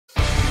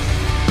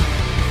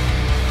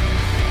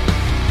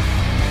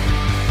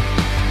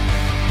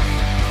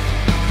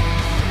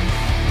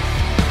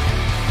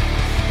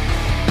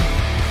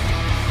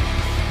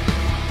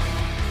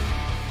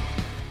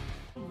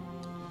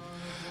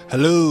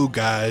Hello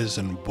guys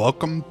and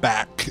welcome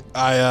back.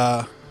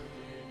 I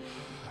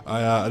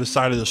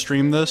decided to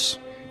stream this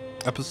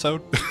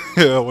episode.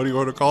 What do you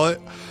want to call it?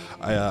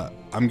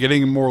 I'm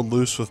getting more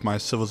loose with my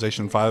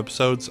Civilization 5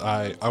 episodes.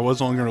 I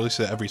was only going to release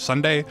it every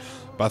Sunday,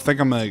 but I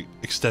think I'm going to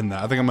extend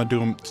that. I think I'm going to do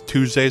them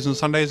Tuesdays and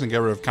Sundays and get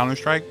rid of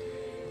Counter-Strike.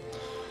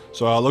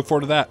 So I look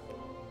forward to that.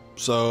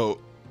 So,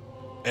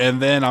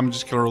 and then I'm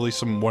just going to release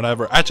them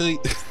whenever. Actually,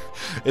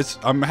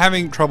 I'm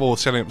having trouble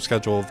with setting up a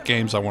schedule of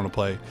games I want to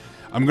play.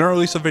 I'm going to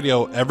release a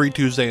video every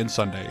Tuesday and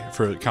Sunday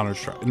for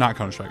Counter-Strike, not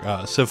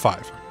Counter-Strike, Civ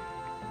 5.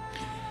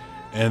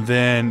 And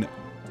then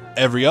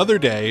every other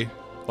day,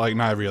 like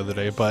not every other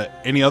day, but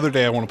any other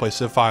day I want to play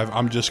Civ 5,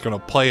 I'm just going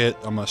to play it,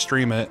 I'm going to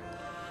stream it,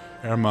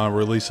 and I'm going to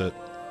release it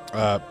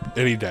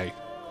any day.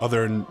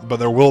 But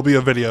there will be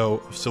a video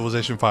of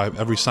Civilization 5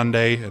 every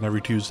Sunday and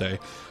every Tuesday.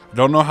 I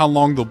don't know how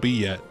long they'll be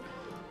yet,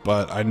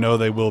 but I know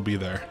they will be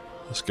there.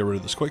 Let's get rid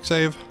of this quick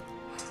save.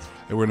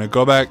 And we're going to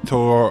go back to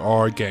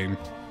our game.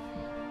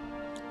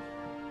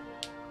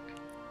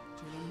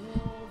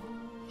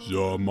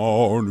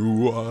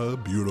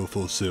 Zamanua,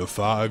 beautiful Civ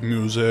 5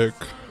 music.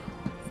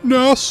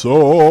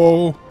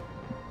 Nassau.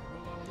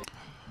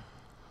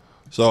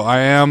 So I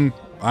am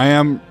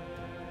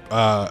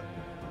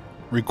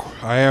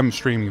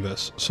streaming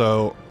this.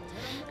 So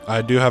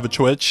I do have a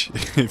Twitch,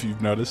 if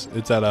you've noticed.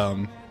 It's at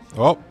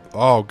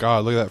oh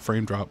god, look at that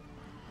frame drop.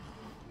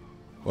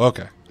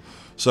 Okay.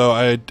 So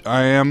I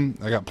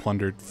got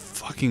plundered.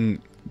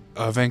 Fucking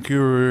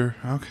Vancouver.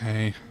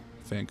 Okay.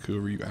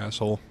 Vancouver, you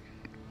asshole.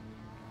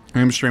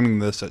 I'm streaming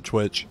this at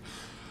Twitch.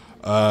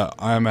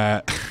 I'm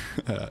at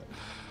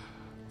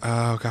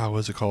oh god,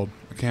 what's it called?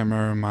 I can't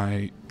remember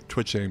my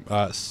Twitch name.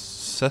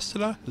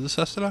 Cestida? Is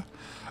it Cestida?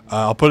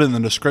 I'll put it in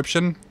the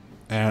description.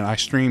 And I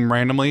stream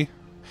randomly.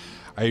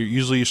 I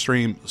usually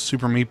stream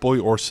Super Meat Boy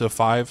or Civ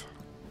 5.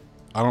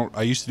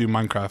 I used to do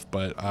Minecraft,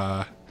 but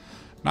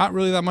not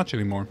really that much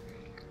anymore.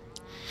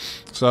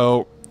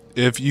 So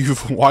if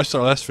you've watched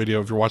our last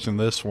video, if you're watching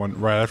this one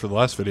right after the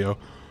last video,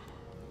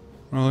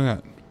 oh look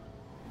at that.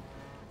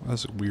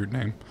 That's a weird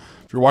name.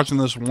 If you're watching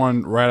this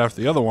one right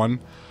after the other one,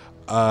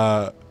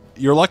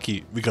 you're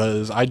lucky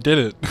because I did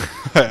it.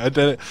 I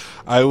did it.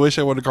 I wish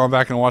I would have gone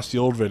back and watched the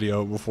old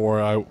video before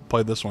I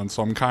played this one.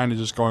 So I'm kind of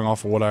just going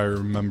off of what I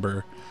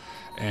remember.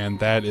 And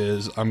that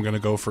is, I'm going to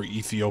go for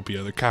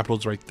Ethiopia. The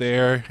capital's right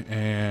there.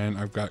 And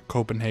I've got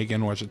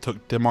Copenhagen, which I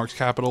took Denmark's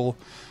capital.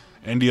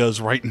 India's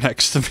right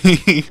next to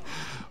me,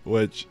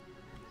 which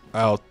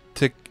I'll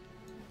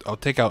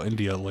take out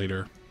India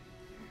later.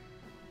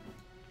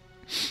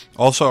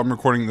 Also, I'm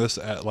recording this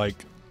at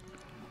like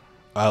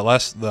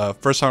the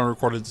first time I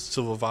recorded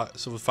Civ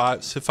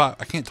 5.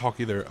 I can't talk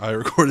either. I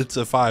recorded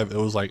Civ 5. It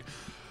was like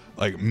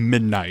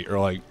midnight or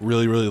like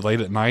really late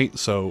at night,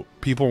 so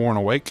people weren't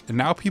awake. And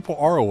now people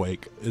are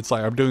awake. It's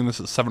like I'm doing this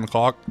at 7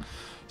 o'clock.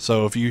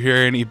 So if you hear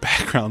any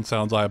background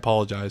sounds, I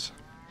apologize.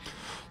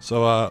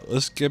 So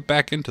let's get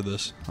back into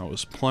this. I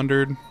was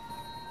plundered.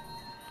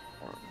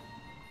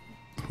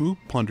 Who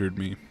plundered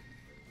me?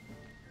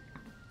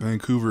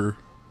 Vancouver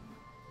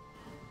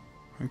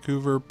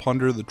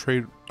plunder the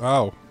trade.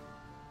 Oh,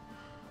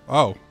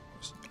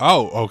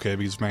 okay,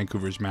 because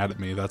Vancouver's mad at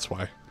me, that's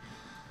why.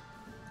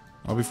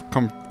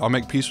 I'll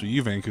make peace with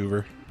you,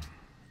 Vancouver.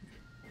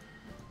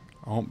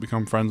 I won't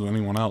become friends with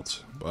anyone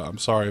else, but I'm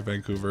sorry,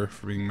 Vancouver,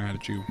 for being mad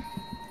at you.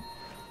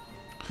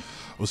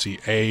 We'll see,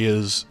 A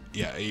is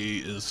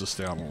to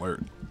stay on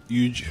alert.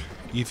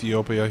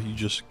 Ethiopia, you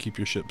just keep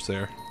your ships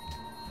there.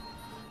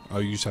 Oh,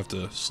 you just have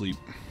to sleep.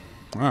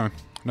 Alright,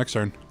 next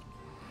turn.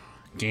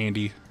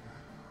 Gandhi.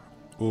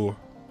 Ooh.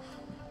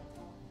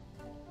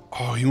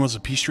 Oh, he wants a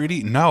peace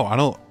treaty? No, I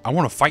don't. I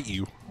want to fight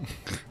you.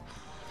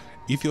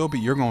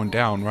 Ethiopia, you're going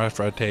down right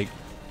after I take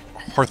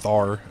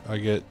Harthar.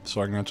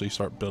 So I can actually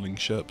start building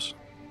ships.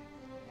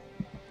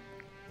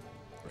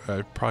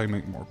 I'd probably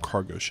make more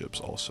cargo ships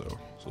also.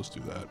 So let's do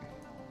that.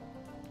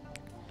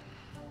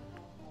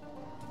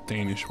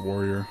 Danish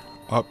warrior.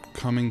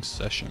 Upcoming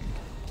session.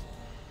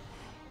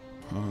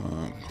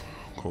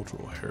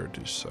 Cultural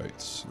heritage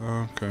sites.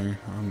 Okay,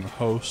 I'm the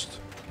host.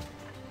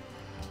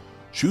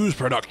 Choose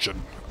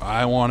production.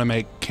 I want to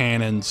make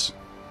cannons.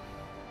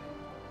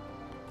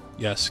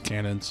 Yes,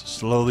 cannons.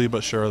 Slowly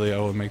but surely I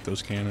will make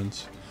those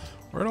cannons.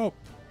 Where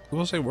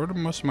did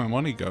most of my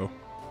money go?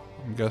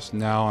 I guess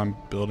now I'm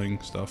building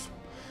stuff.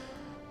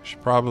 I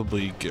should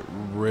probably get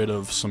rid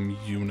of some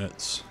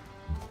units.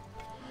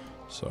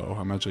 So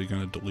I'm actually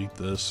going to delete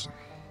this.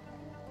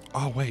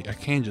 Oh wait, I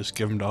can just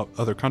give them to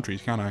other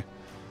countries, can't I?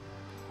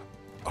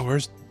 Oh,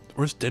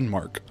 where's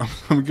Denmark? I'm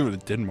going to give it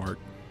to Denmark.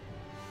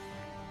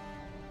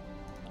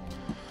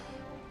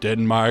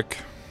 Denmark.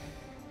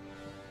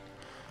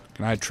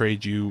 Can I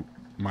trade you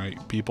my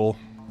people?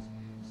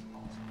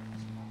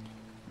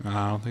 No,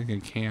 I don't think I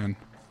can.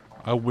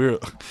 I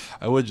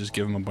would just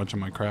give him a bunch of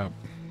my crap,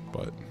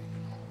 but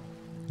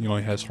he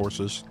only has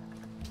horses.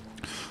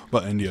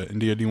 But India,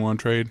 do you want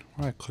to trade?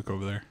 Why don't I click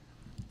over there?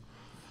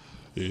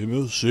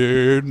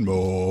 Innocent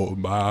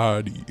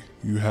nobody.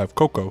 You have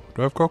cocoa.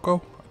 Do I have cocoa?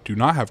 I do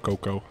not have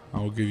cocoa. I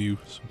will give you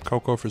some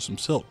cocoa for some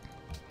silk.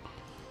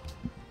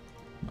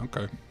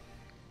 Okay.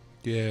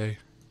 Yay.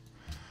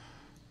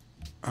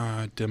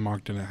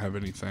 Denmark didn't have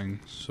anything,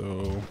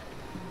 so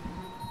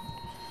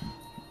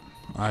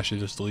I should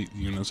just delete the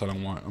units I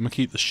don't want. I'm gonna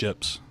keep the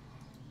ships.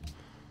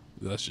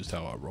 That's just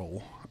how I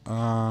roll.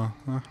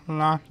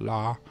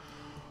 La.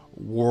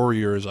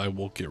 Warriors I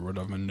will get rid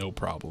of, and no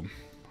problem.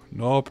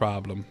 No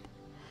problem.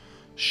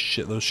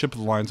 Shit, those ship of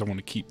the lines I want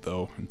to keep,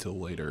 though, until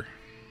later.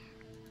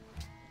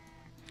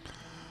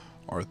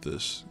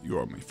 Arthas. You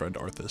are my friend,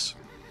 Arthas.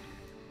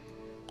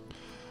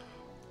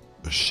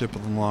 A ship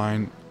of the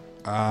line.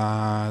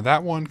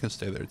 That one can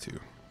stay there, too.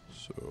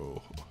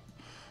 So,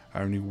 I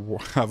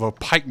have a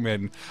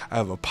pikeman. I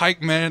have a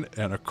pikeman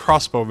and a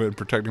crossbowman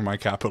protecting my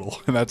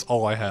capital, and that's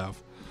all I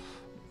have.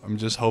 I'm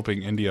just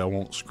hoping India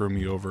won't screw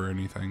me over or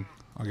anything.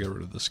 I'll get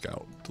rid of the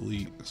scout.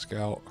 Delete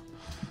scout.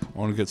 I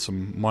want to get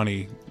some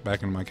money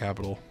back into my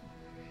capital.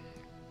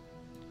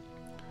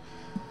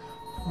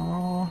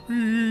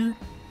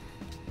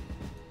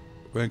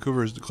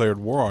 Vancouver has declared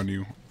war on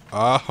you.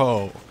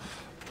 Oh,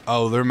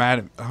 they're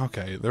mad at.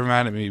 Okay, they're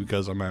mad at me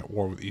because I'm at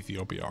war with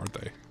Ethiopia, aren't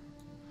they?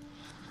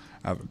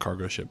 I have a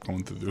cargo ship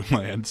going through the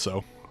land,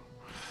 so.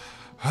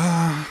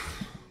 I'm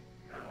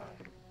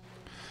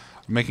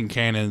making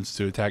cannons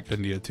to attack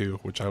India too,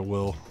 which I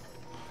will.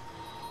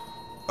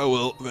 I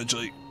will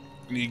eventually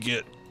need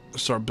to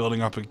start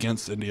building up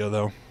against India,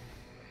 though.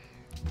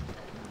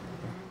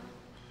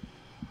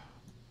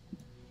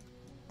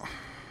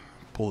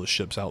 Pull the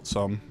ships out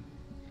some,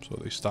 so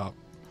they stop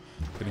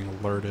getting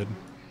alerted.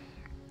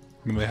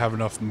 I mean, they have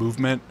enough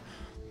movement,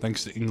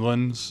 thanks to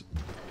England's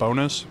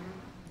bonus.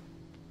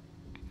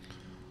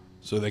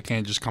 So they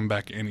can't just come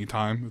back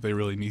anytime if they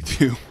really need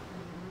to.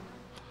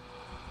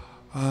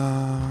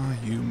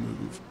 You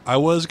move. I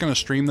was going to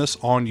stream this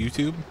on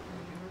YouTube.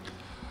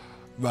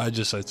 But I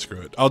just said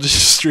screw it. I'll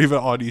just stream it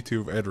on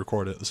YouTube and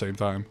record it at the same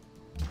time.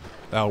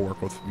 That'll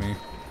work with me.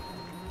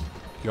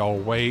 Y'all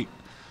wait.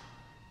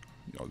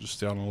 Y'all just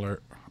stay on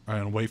alert.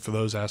 And wait for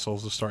those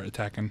assholes to start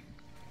attacking.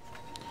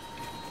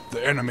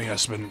 The enemy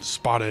has been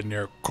spotted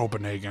near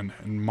Copenhagen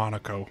and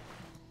Monaco.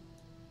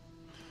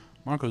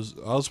 I'll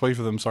just wait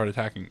for them to start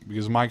attacking.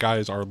 Because my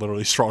guys are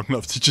literally strong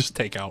enough to just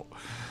take out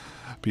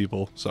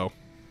people. So.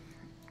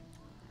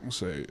 We'll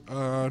say, do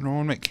I want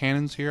to make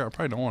cannons here? I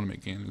probably don't want to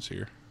make cannons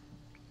here.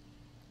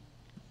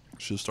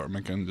 Should start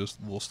making just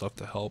little stuff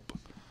to help.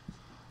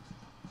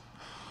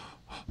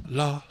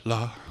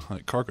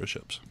 Like cargo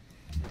ships.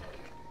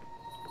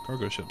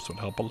 Cargo ships would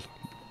help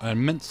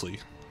immensely.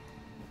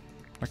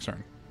 Next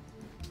turn.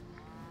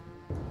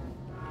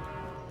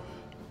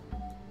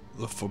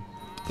 The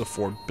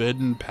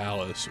Forbidden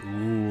Palace.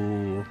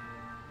 Ooh.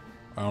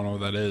 I don't know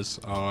what that is.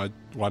 Well,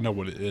 I know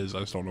what it is. I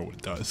just don't know what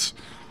it does.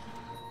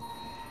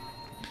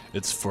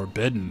 It's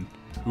forbidden.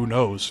 Who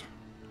knows?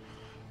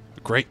 A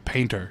great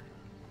painter.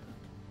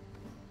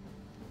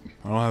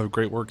 I don't have a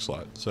great work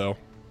slot, so.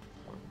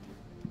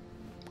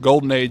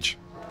 Golden Age.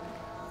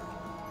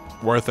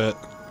 Worth it.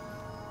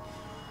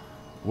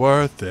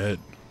 Worth it.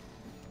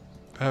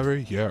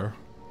 Every year.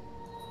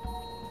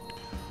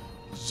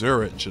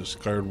 Zurich just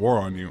declared war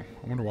on you.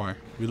 I wonder why.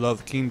 We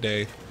love King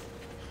Day.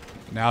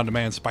 Now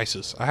demand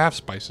spices. I have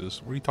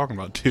spices. What are you talking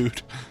about,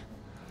 dude?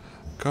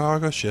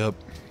 Cargo ship.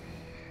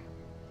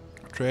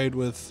 Trade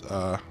with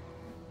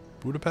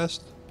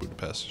Budapest?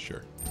 Budapest,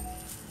 sure.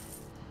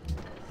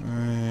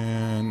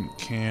 And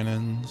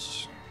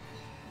cannons.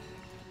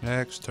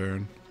 Next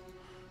turn.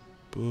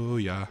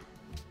 Booyah.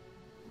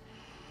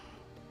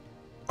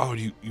 Oh,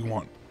 you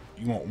want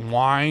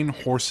wine,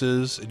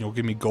 horses, and you'll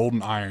give me gold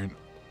and iron.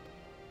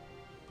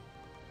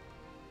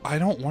 I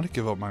don't want to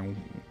give up my.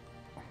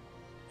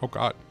 Oh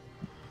God.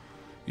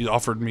 You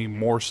offered me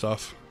more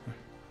stuff.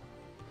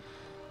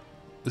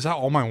 Is that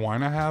all my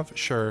wine I have?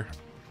 Sure.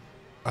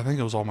 I think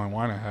it was all my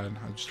wine I had.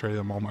 I just traded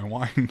them all my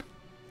wine.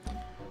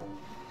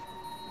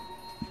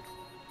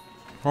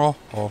 Oh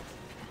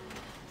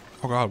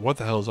God, what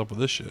the hell is up with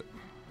this shit?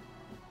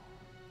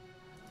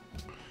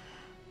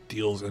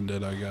 Deals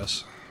ended, I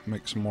guess.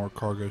 Make some more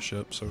cargo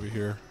ships over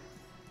here.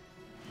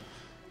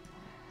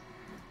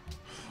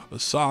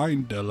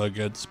 Assign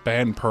delegates.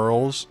 Ban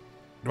pearls.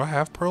 Do I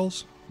have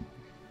pearls?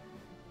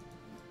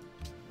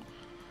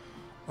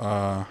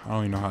 I don't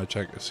even know how to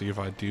check to see if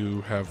I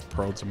do have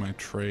pearls in my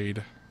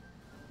trade.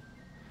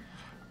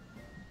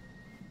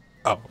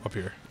 Oh, up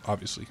here,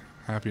 obviously.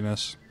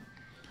 Happiness.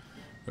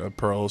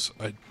 Pearls.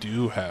 I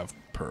do have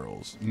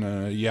pearls.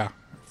 Yeah,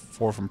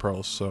 4 from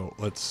pearls. So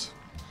let's.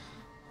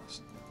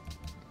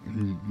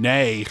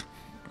 Nay.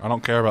 I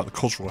don't care about the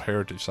cultural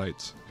heritage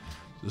sites.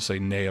 Just say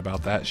nay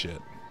about that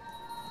shit.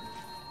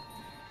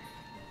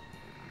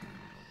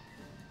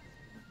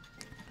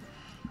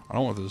 I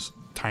don't want this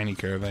tiny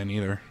caravan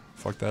either.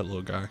 Fuck that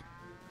little guy.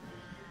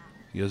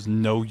 He has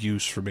no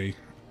use for me.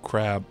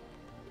 Crab.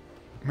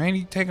 Man,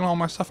 you taking all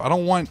my stuff. I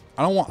don't want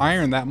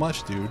iron that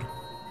much, dude.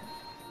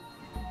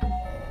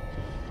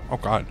 Oh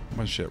God,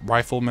 what shit?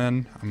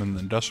 Rifleman. I'm in the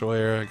industrial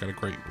area. I got a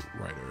great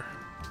rider.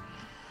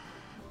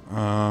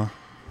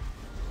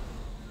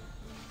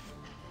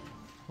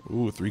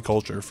 Ooh, 3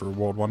 culture for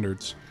World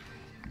Wonders.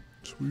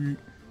 Sweet.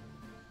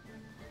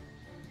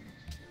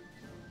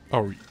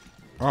 Oh,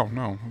 oh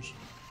no.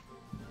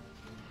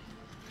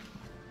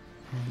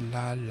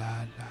 La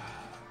la la.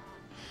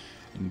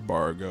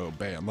 Embargo,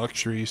 ban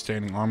luxury,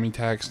 standing army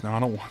tax. No, I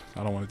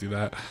don't want to do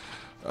that.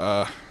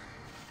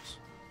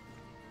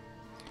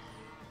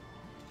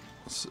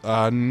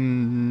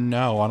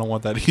 No, I don't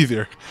want that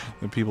either.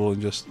 The people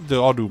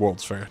they'll all do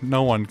World's Fair.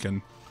 No one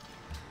can.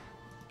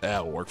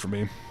 That'll work for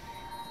me.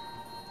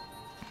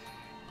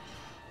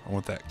 I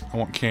want that. I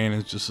want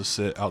cannons just to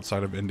sit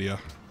outside of India.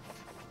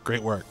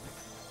 Great work.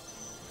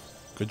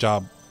 Good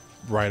job,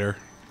 writer.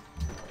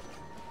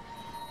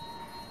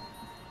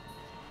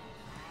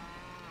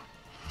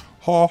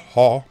 Ha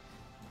ha.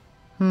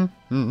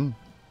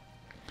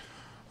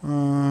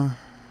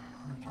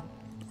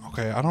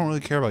 Okay, I don't really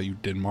care about you,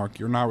 Denmark.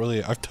 You're not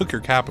really. I took your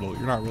capital.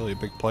 You're not really a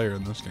big player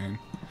in this game.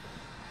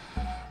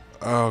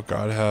 Oh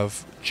God, I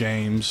have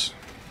James.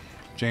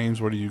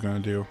 James, what are you gonna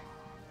do?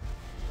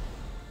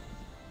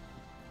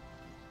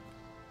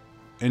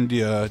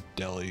 India,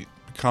 Delhi.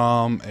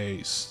 Become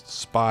a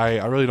spy.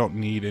 I really don't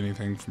need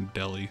anything from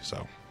Delhi,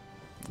 so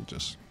we'll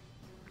just.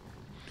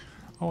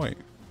 Oh wait.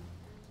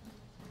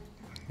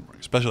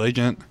 Special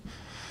agent.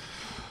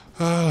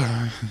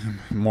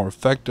 More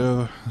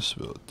effective.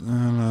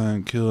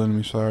 Kill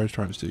enemy fighters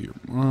trying to steal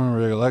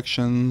your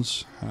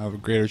elections. Have a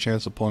greater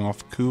chance of pulling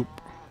off a coup.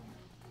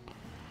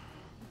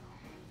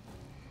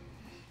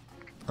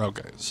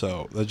 Okay,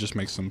 so that just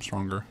makes them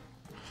stronger.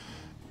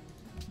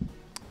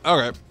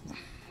 Okay.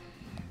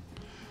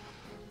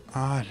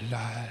 La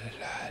la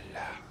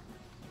la.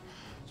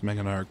 It's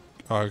making our.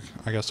 I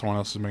guess someone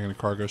else is making a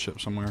cargo ship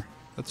somewhere.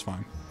 That's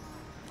fine.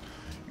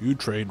 You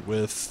trade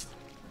with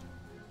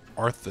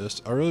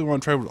Arthas. I really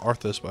want to trade with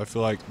Arthas, but I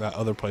feel like that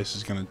other place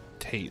is gonna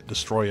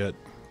destroy it.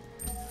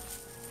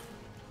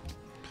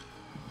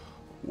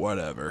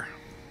 Whatever.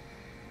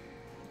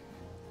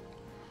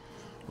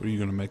 What are you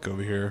gonna make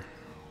over here?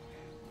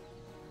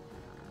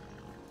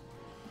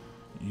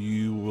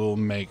 You will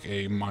make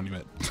a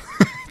monument.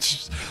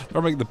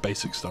 Or make the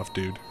basic stuff,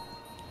 dude.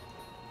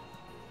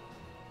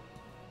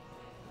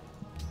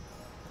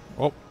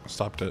 Oh,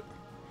 stopped it.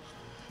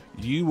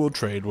 You will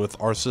trade with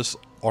Arthas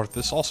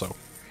also.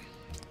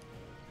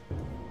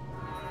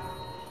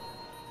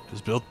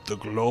 Has built the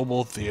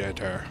global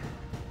theater.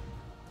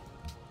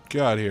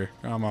 Get out of here.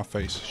 Get out of my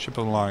face. Ship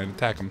on the line.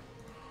 Attack them.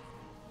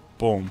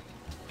 Boom.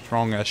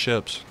 Strong ass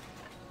ships.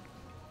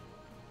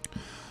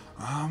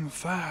 I'm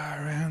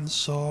firing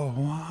so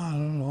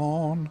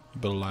alone.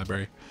 Build a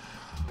library.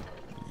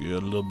 Get a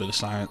little bit of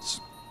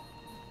science.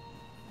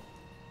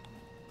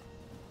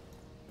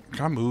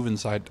 Can I move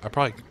inside?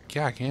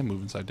 Yeah, I can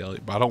move inside Delhi,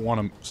 but I don't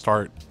want to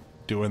start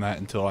doing that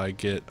until I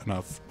get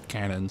enough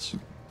cannons.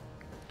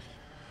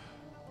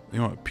 They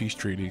want a peace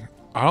treaty.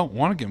 I don't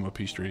want to give him a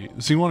peace treaty.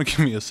 Does he want to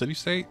give me a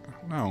city-state?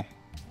 No.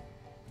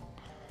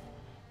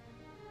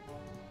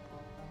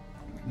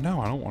 No,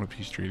 I don't want a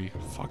peace treaty.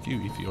 Fuck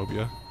you,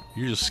 Ethiopia.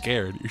 You're just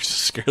scared. You're just a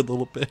scared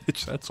little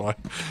bitch. That's why.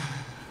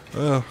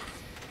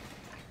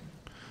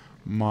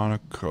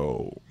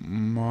 Monaco.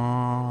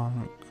 I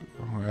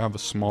have a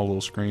small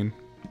little screen.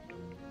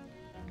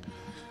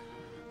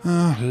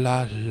 La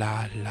la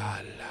la la.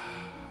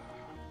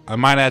 I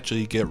might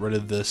actually get rid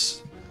of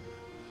this.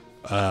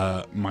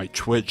 My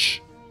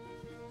Twitch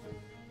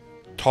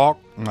talk,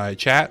 my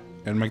chat,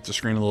 and make the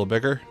screen a little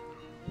bigger.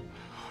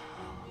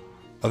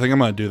 I think I'm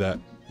gonna do that.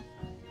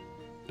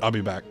 I'll be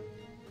back.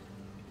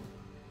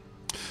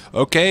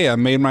 Okay, I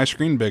made my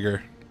screen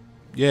bigger.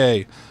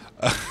 Yay.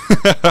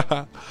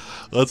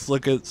 Let's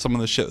look at some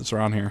of the shit that's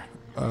around here.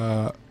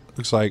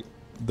 Looks like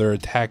they're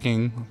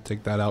attacking. I'll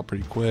take that out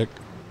pretty quick.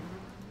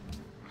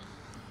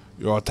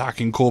 You're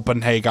attacking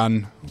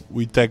Copenhagen.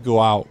 We take you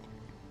out.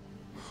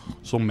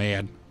 So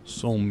mad.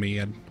 So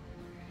mad.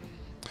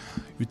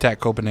 You attack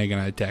Copenhagen,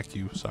 I attack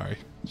you. Sorry.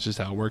 It's just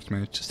how it works,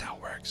 man. It's just how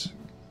it works.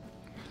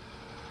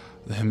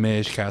 The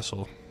Himage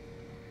Castle.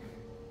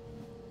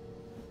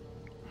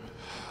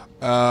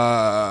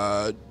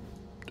 I'll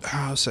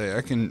say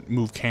I can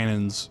move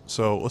cannons,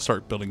 so let's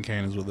start building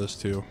cannons with this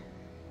too.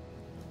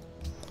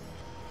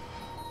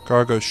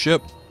 Cargo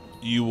ship,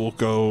 you will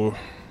go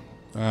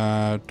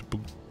to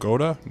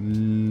Pagoda?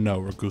 No,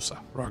 Ragusa.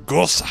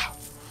 Ragusa!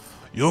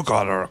 You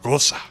got a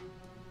Ragusa!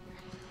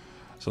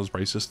 Sounds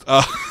racist.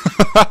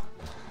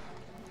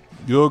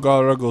 You got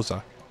a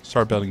Ragusa.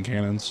 Start building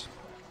cannons.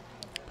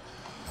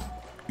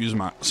 Use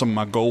some of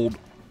my gold.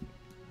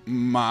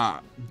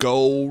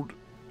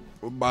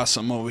 We'll buy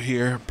some over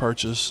here.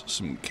 Purchase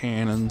some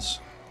cannons.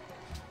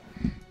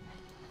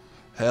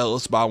 Hell,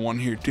 let's buy one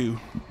here too.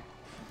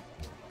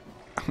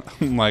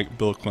 Like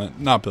Bill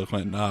Clinton. Not Bill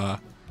Clinton.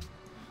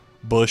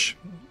 Bush.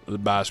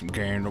 Let's buy some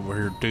cannons over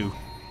here too.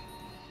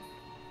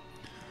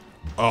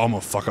 Oh, I'm gonna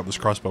fuck up this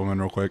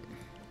crossbowman real quick.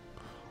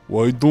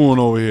 What are you doing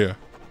over here?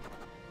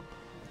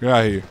 Get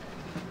out of here.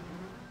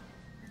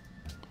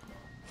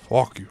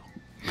 Fuck you.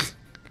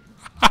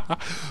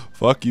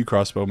 Fuck you,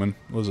 crossbowman.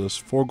 What is this?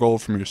 4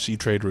 gold from your sea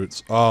trade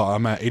routes. Oh,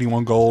 I'm at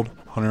 81 gold,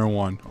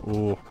 101.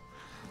 Ooh,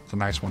 it's a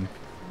nice one.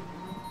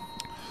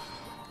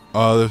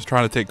 They're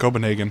trying to take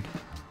Copenhagen.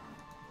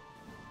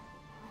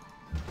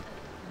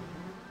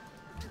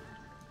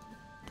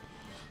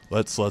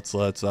 Let's start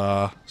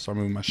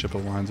moving my ship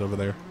of lines over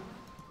there.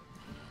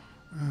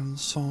 And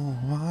so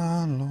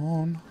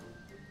alone.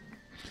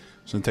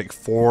 It's gonna take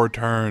 4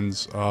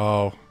 turns.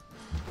 Oh,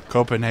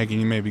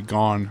 Copenhagen, you may be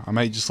gone. I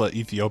might just let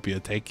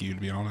Ethiopia take you, to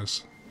be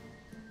honest.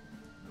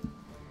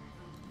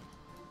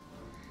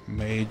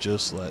 May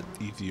just let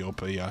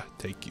Ethiopia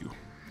take you.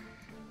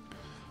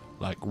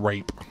 Like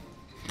rape.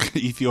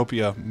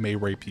 Ethiopia may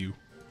rape you.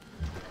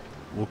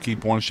 We'll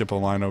keep 1 ship of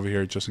line over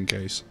here just in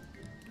case.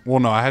 Well,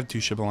 no, I have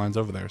 2 ship of lines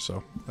over there,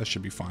 so that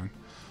should be fine.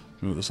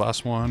 Move this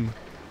last one.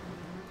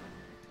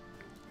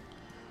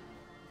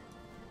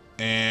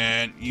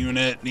 And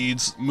unit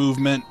needs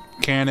movement.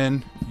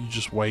 Cannon, you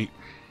just wait.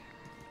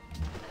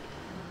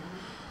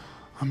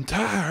 I'm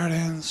tired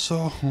and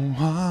so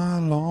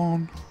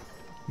alone.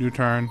 New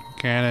turn.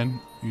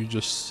 Cannon, you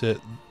just sit.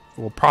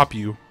 We'll prop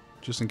you,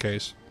 just in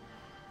case.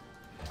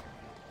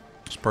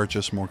 Let's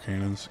purchase more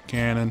cannons.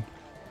 Cannon.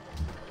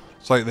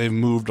 It's like they've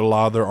moved a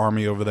lot of their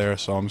army over there,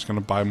 so I'm just gonna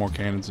buy more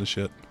cannons and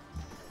shit.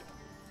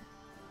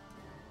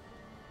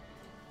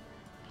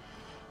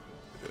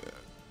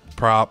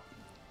 Prop.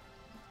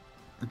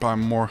 Buy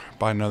more.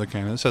 Buy another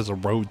cannon. It says a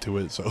road to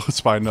it, so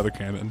let's buy another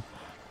cannon.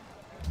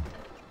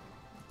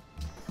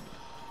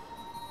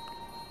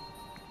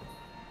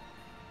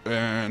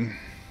 And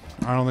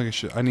I don't think it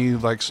should. I need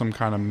like some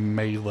kind of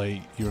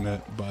melee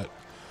unit, but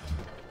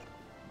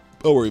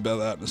I'll worry about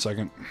that in a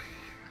second.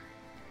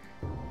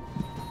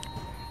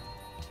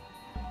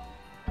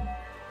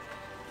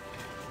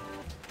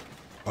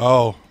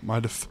 Oh, my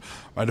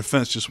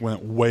defense just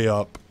went way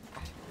up.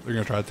 They're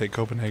gonna try to take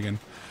Copenhagen.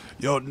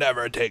 You'll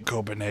never take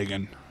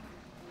Copenhagen.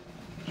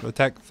 So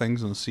attack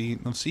things in the sea.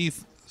 The sea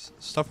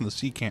stuff in the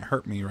sea can't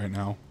hurt me right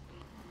now.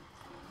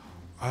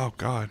 Oh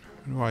God,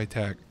 who do I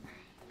attack?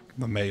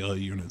 The melee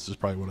units is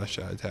probably what I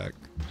should attack.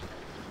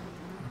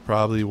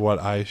 Probably what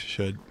I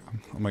should.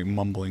 I'm like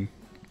mumbling.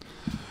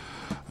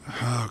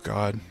 Oh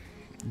God,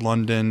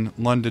 London,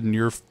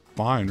 you're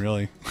fine,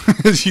 really.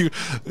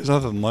 There's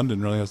nothing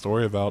London really has to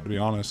worry about, to be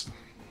honest.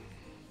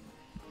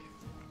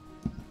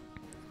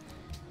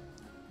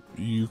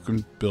 You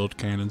can build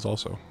cannons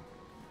also.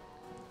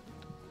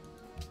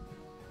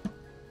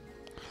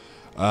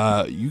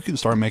 You can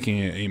start making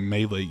a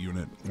melee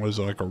unit. What is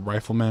it, like a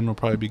rifleman will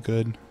probably be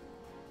good.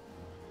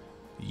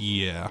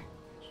 Yeah.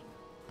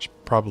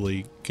 Should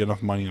probably get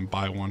enough money and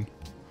buy one.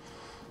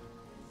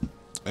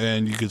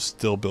 And you could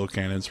still build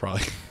cannons,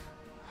 probably.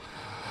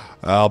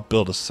 I'll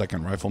build a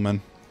second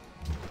rifleman.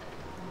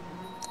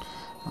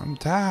 I'm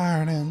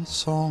tired and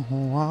so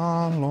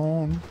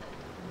alone.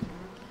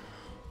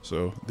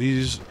 So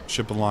these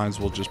ship of lines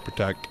will just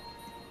protect.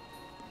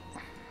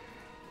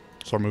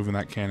 Start moving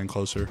that cannon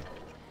closer.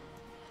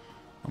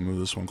 I'll move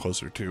this one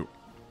closer too.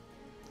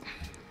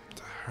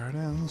 Tired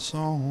and so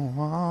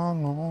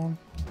alone.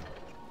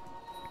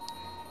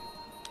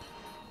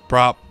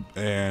 Prop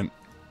and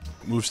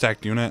move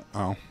stacked unit.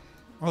 Oh,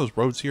 there's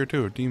roads here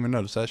too. Didn't even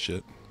notice that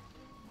shit.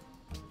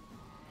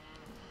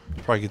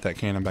 Probably get that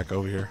cannon back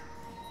over here.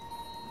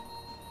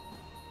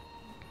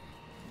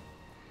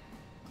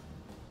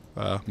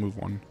 Move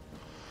one.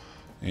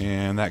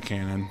 And that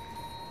cannon.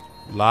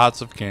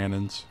 Lots of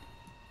cannons.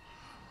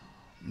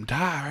 I'm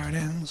tired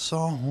and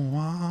so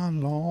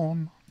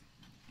alone.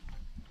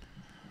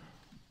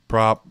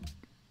 Prop.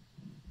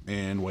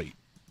 And wait.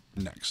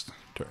 Next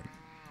turn.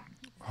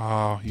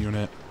 Oh,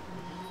 unit.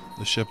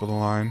 The ship of the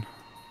line.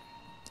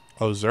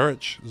 Oh,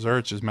 Zurich.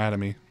 Zurich is mad at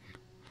me.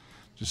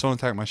 Just don't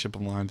attack my ship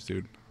of the lines,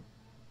 dude.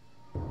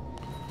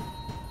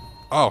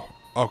 Oh,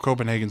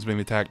 Copenhagen's being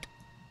attacked.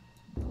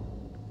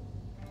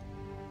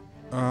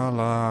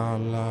 La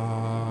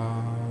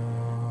la.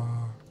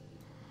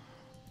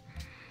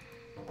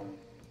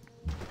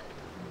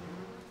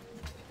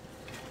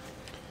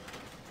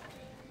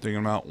 Taking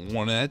them out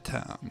one at a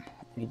time.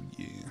 Oh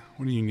yeah.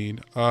 What do you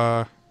need?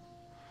 What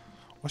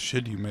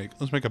should you make?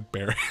 Let's make a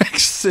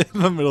barracks in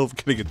the middle of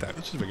getting attacked.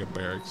 Let's just make a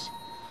barracks.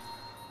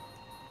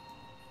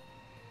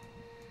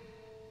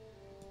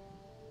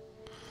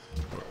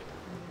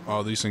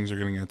 Oh, these things are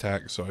getting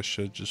attacked, so I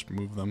should just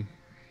move them.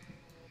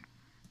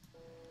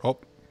 Oh,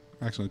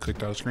 I accidentally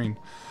clicked out of screen.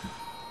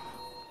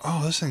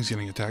 Oh, this thing's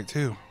getting attacked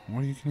too.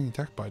 What are you getting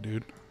attacked by,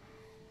 dude?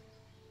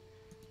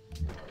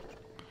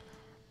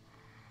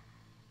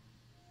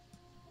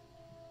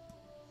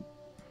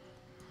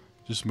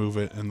 Just move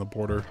it in the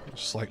border,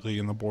 slightly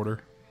in the border.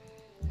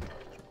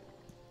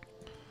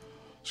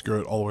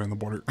 Screw it all the way in the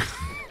border.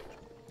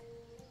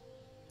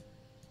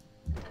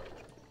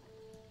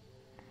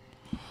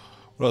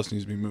 What else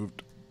needs to be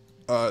moved?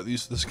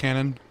 This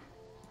cannon.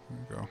 There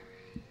we go.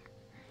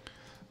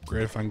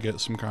 Great if I can get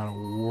some kind of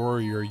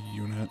warrior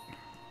unit.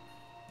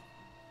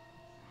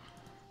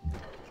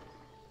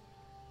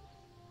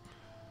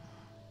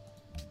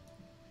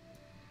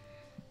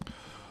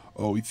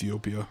 Oh,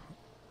 Ethiopia.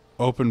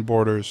 Open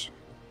borders.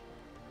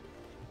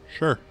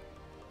 Sure.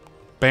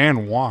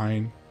 Ban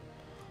wine.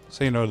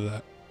 Say no to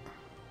that.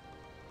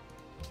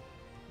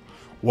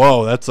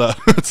 Whoa, that's a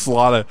that's a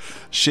lot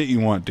of shit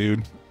you want,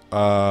 dude.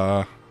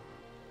 I'll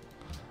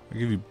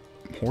give you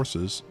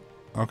horses.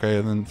 Okay,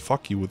 and then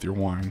fuck you with your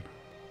wine.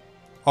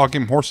 Oh,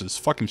 give him horses.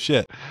 Fucking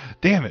shit.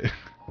 Damn it.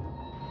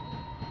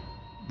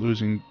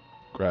 Losing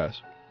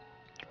grass.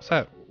 What's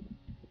that?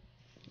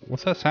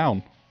 What's that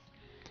sound?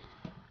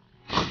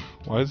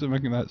 Why is it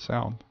making that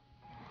sound?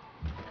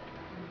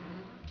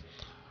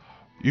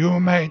 You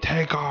may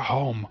take our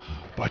home,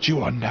 but you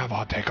will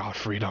never take our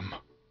freedom.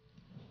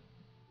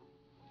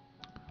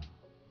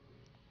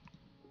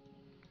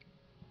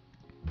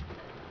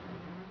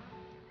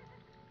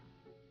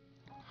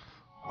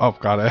 Oh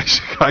god,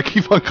 I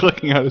keep on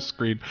clicking out of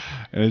screen,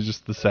 and it's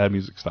just the sad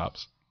music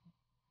stops.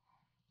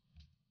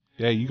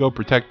 Yeah, you go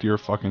protect your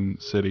fucking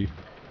city.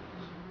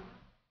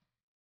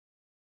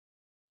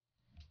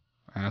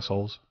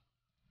 Assholes.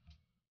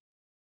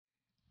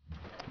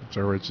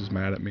 Zurich is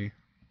mad at me.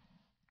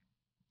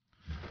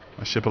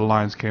 My ship of the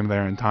Lions came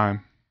there in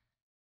time.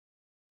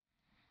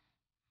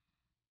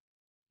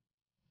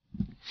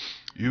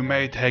 You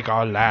may take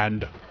our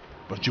land,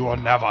 but you will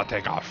never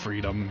take our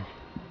freedom.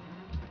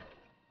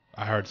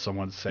 I heard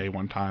someone say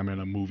one time in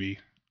a movie.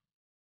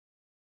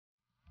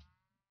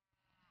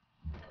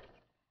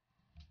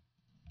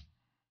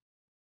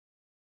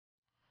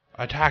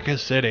 Attack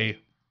his city.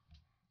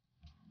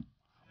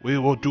 We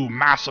will do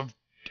massive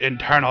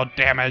internal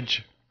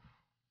damage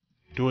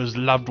to his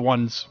loved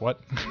ones.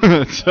 What?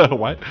 So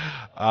what?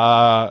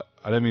 I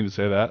didn't mean to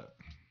say that.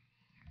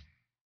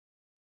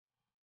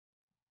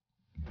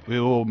 We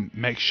will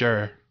make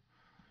sure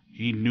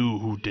he knew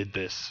who did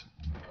this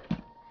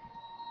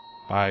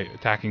by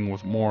attacking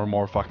with more and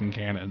more fucking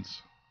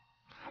cannons.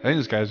 I think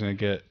this guy's gonna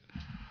get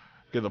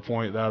the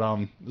point that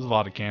there's a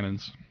lot of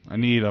cannons. I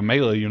need a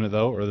melee unit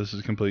though, or this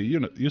is completely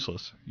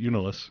useless.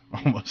 Uniless,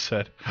 almost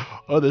said.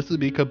 Oh, this would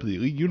be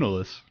completely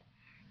uniless.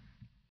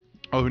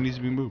 Oh, it needs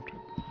to be moved.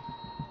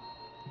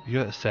 You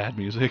hear that sad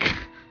music?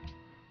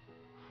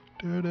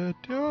 Da, da,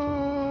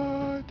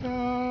 da,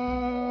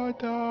 da,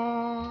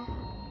 da.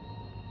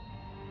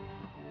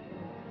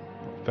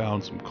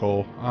 Found some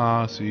coal.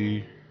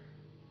 See.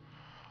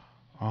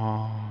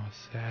 Oh,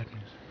 sad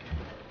music.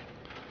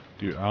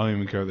 Dude, I don't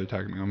even care if they're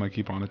attacking me. I'm gonna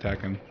keep on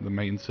attacking the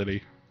main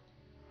city.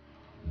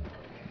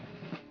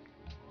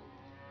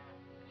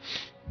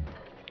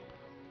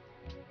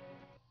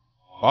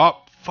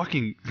 Oh,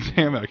 fucking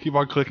damn it. I keep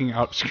on clicking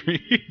out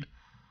screen.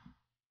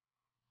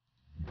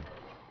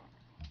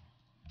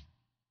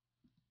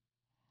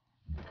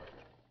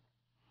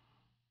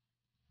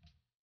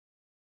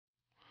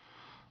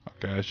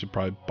 Okay, I should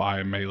probably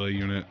buy a melee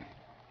unit.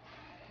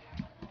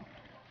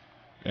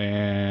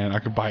 And I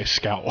could buy a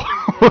scout.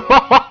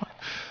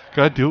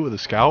 Could I do it with a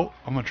scout?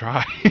 I'm gonna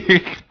try.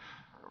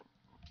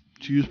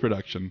 Choose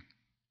production.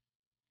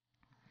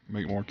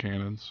 Make more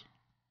cannons.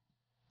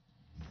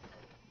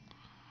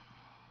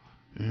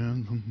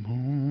 In the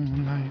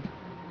moonlight.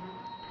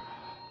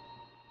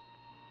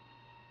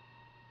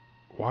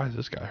 Why is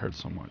this guy hurt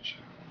so much?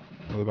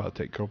 We're about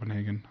to take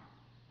Copenhagen.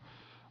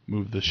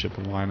 Move the ship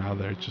of the line out of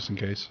there just in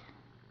case.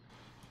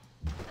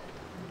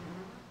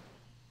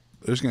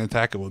 They're just gonna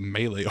attack it with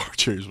melee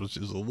archers, which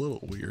is a little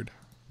weird.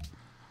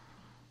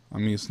 I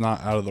mean, it's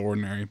not out of the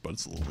ordinary, but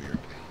it's a little weird.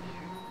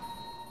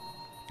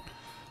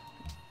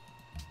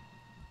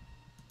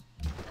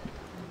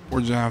 We're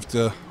just gonna have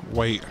to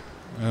wait,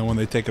 and when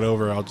they take it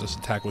over, I'll just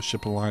attack with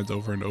ship of lines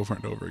over and over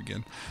and over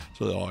again.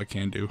 So that's all I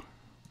can do.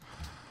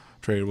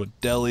 Trade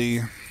with Delhi.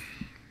 I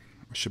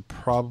should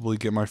probably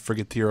get my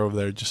frigateer over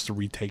there just to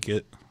retake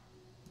it.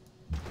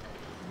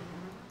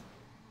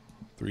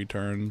 3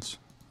 turns.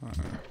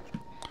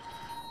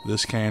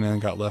 This cannon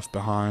got left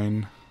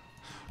behind.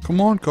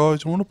 Come on,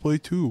 guys, I want to play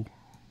too.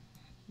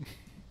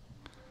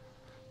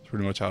 That's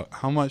pretty much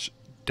how much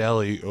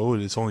Delhi. Oh,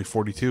 it's only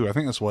 42. I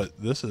think that's what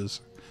this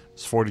is.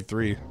 It's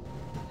 43.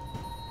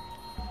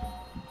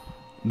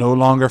 No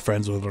longer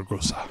friends with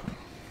Ragusa.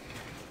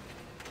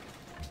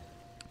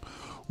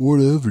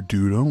 Whatever,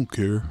 dude. I don't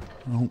care.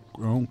 I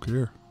don't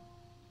care.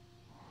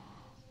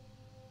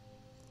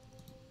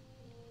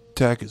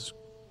 Attack is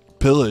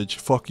pillage.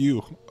 Fuck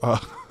you.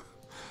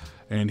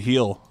 And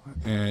heal.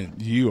 And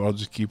you, I'll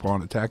just keep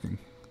on attacking.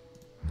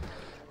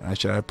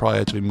 And I'd probably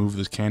actually move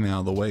this cannon out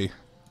of the way.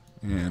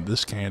 And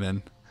this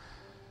cannon,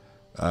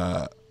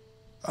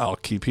 I'll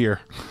keep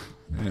here.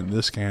 And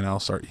this cannon, I'll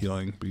start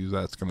healing because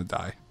that's going to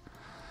die.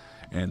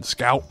 And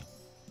scout,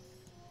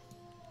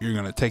 you're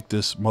going to take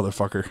this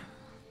motherfucker.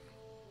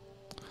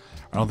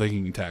 I don't think he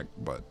can attack,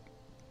 but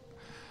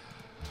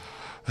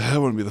that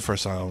wouldn't be the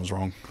first time I was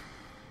wrong.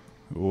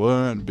 It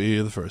wouldn't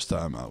be the first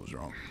time I was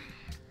wrong.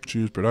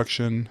 Choose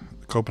production,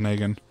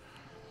 Copenhagen.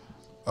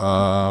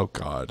 Oh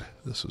god,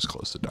 this was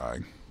close to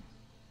dying.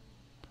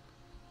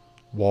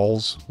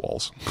 Walls.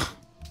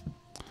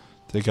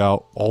 Take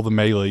out all the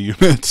melee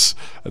units.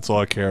 That's all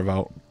I care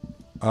about.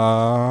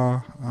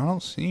 I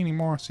don't see any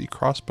more. I see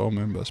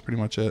crossbowmen, but that's pretty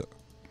much it.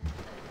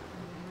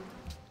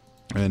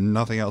 And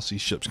nothing else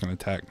these ships can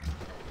attack.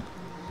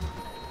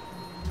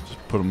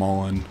 Just put them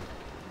all in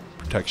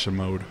protection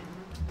mode.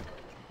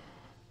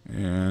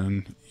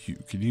 And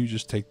can you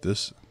just take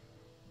this?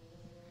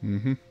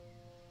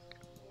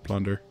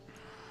 Plunder.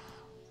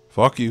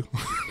 Fuck you.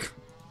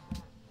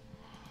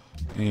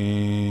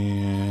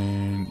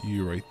 And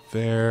you right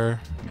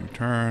there. New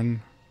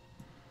turn.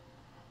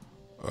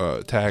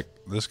 Attack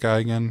this guy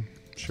again.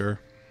 Sure.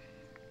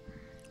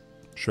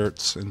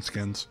 Shirts and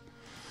skins.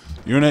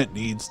 Unit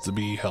needs to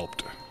be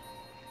helped.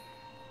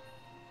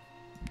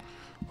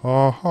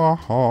 Ha ha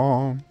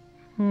ha.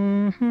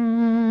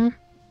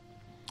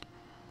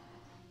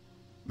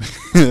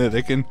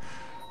 They can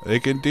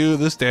do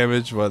this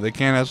damage, but they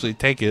can't actually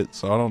take it,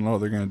 so I don't know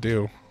what they're gonna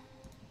do.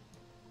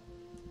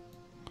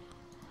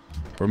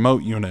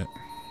 Promote unit.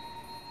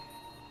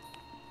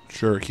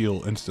 Sure,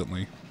 heal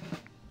instantly.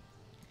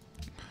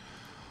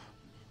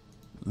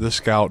 This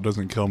scout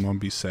doesn't kill him, I'm gonna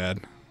be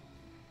sad.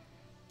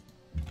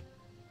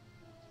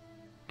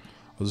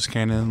 Was this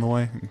cannon in the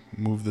way?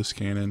 Move this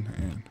cannon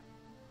and...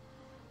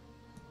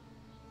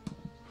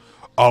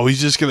 Oh,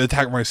 he's just gonna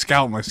attack my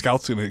scout. My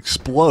scout's gonna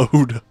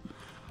explode.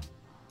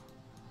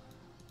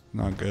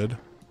 Not good.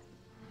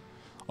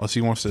 Unless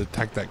he wants to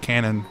attack that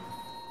cannon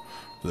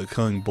with a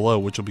killing blow,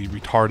 which will be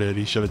retarded.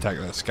 He should attack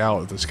that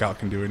scout if the scout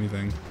can do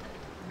anything.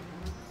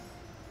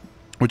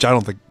 Which I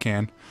don't think it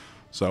can.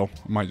 So,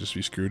 I might just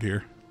be screwed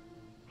here.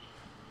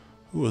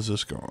 Who is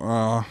this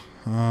going?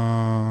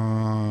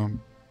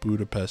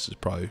 Budapest is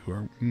probably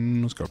who.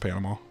 Let's go to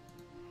Panama.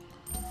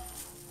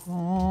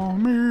 Oh,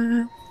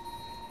 me.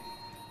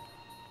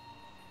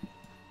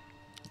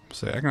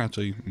 Say, I can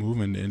actually move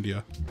into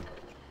India.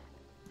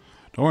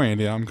 Don't worry,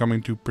 India. I'm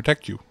coming to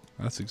protect you.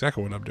 That's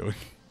exactly what I'm doing.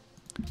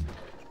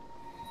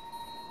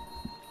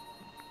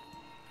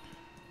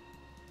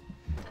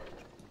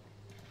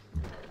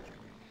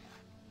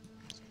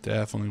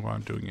 Definitely what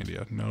I'm doing,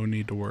 India. No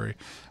need to worry.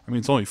 I mean,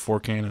 it's only 4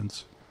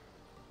 cannons.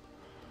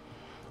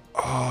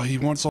 Oh, he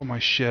wants all my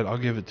shit. I'll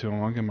give it to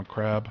him. I'll give him a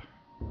crab.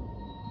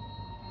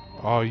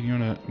 Oh,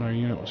 unit. No,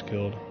 unit was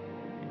killed.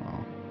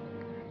 Oh.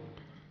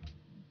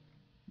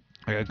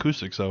 I got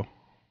acoustics, though.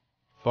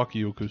 Fuck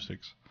you,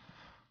 acoustics.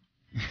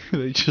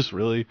 They just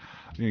really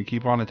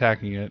keep on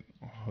attacking it.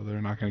 Oh, they're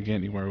not going to get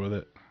anywhere with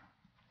it.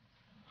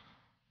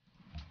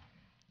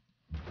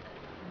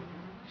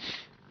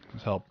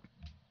 Let's help.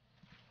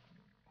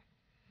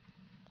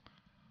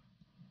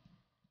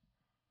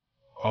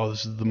 Oh,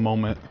 this is the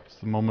moment. It's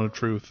the moment of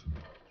truth.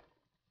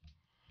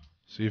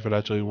 See if it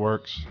actually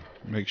works.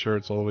 Make sure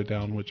it's all the way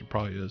down, which it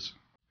probably is.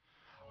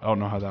 I don't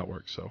know how that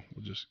works, so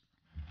we'll just...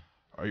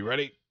 Are you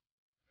ready?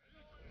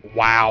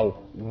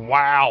 Wow.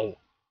 Wow.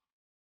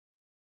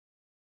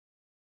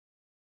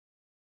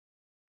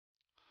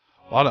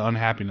 A lot of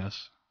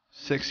unhappiness.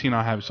 16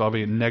 unhappy, so I'll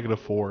be at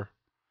 -4.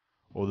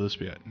 What will this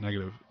be at?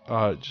 Negative.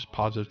 Just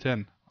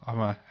 +10. I'm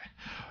gonna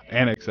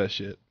annex that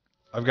shit.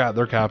 I've got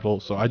their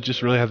capital, so I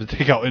just really have to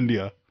take out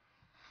India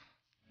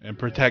and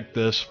protect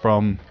this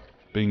from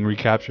being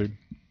recaptured.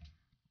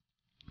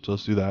 So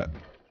let's do that.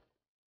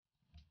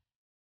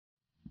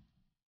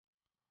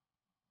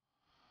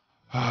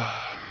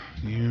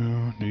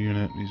 New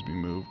unit needs to be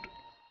moved.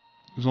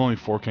 There's only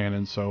 4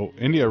 cannons, so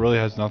India really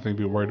has nothing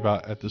to be worried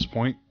about at this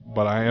point.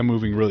 But I am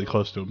moving really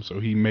close to him, so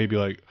he may be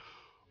like,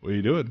 "What are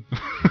you doing?"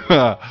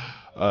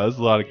 There's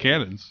a lot of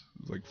cannons.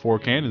 It's like 4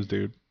 cannons,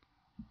 dude.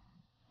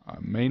 I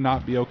may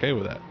not be okay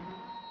with that.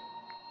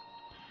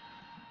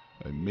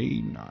 I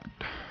may not.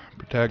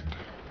 Protect,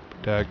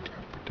 protect,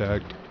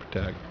 protect,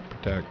 protect,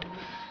 protect.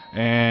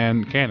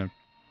 And cannon.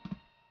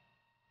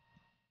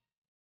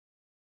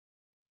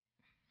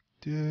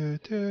 Da,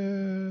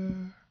 da,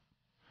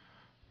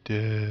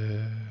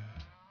 da,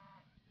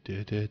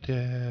 da, da,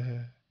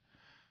 da.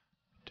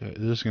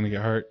 Is this gonna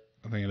get hurt?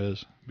 I think it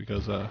is,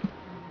 because I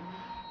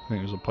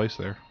think there's a place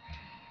there.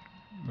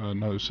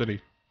 Another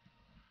city.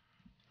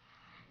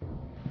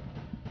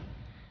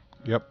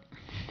 Yep.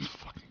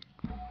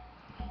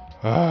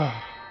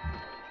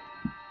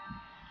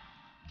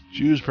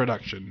 Choose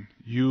production.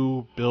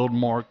 You build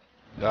more.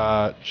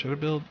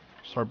 Should I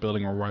start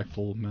building a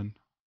rifleman?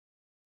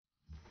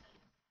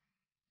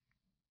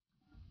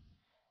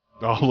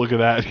 Oh, look at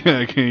that!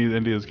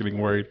 India's getting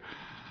worried.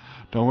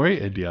 Don't worry,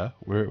 India.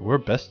 We're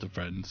best of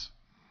friends.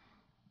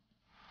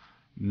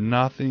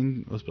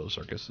 Nothing. Let's build a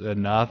circus.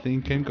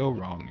 Nothing can go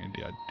wrong,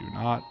 India. Do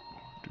not.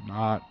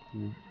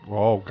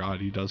 Oh God,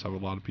 he does have a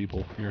lot of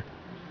people here.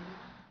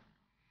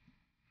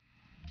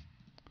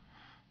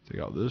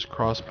 Take out this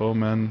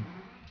crossbowman.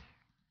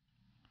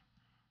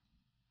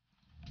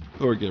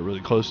 Or get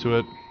really close to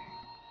it.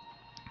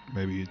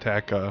 Maybe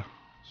attack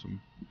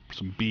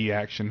some bee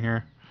action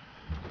here.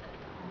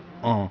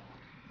 Oh.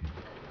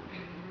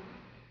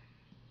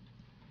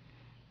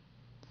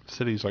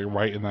 City's like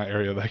right in that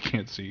area that I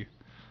can't see.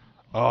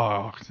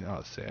 Oh,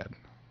 sad.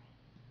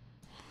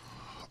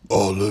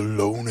 All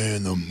alone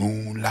in the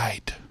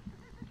moonlight.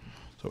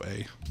 So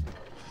A.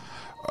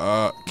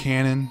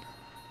 Cannon.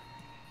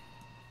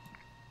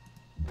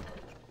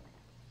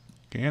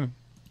 Cannon.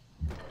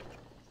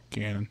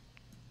 Cannon.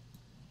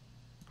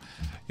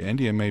 Yeah,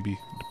 India may be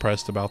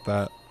depressed about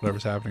that.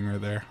 Whatever's happening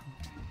right there.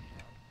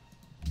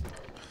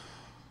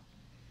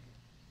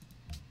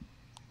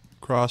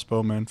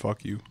 Crossbowman,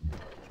 fuck you.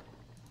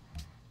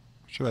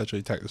 Should actually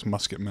attack this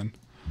musketman.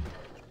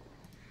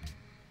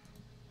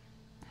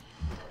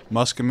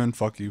 Muskman,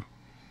 fuck you.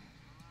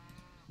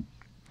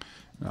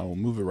 Now we'll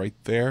move it right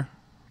there,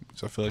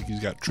 because I feel like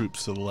he's got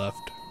troops to the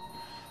left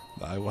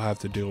that I will have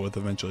to deal with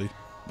eventually.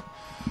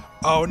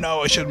 Oh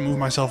no, I should have moved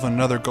myself in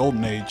another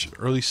golden age,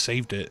 or at least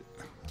saved it.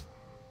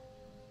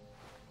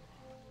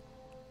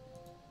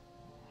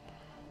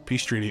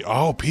 Peace treaty.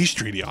 Oh, peace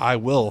treaty. I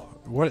will.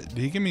 What? Did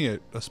he give me a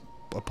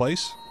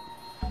place?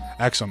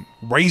 Axum.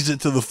 Raise it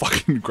to the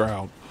fucking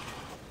ground.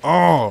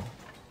 Oh.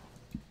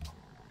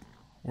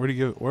 Where'd he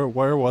give?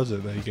 Where was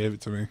it that he gave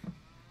it to me?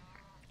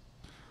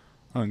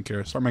 I don't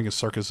care. Start making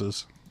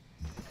circuses.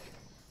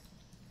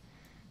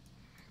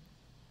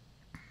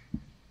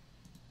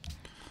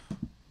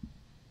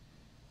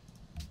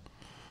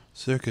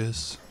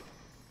 Circus.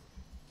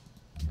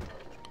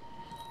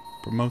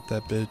 Promote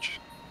that bitch.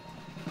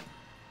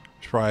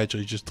 Should probably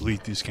actually just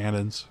delete these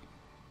cannons.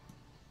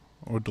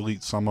 Or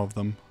delete some of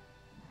them.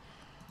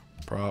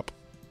 Prop.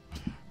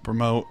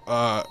 Promote,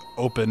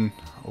 open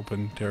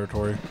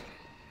territory.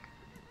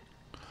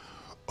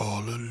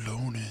 All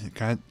alone in.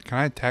 Can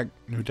I attack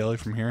New Delhi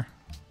from here?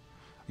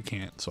 I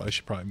can't, so I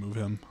should probably move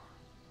him.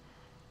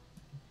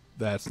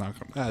 That's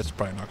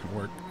probably not gonna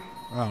work.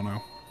 I don't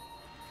know.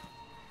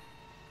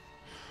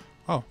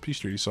 Oh, peace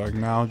treaty, so I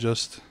can now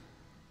just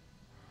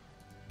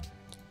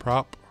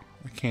prop.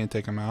 I can't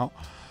take him out.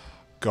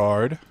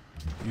 Guard.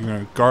 You're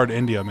gonna guard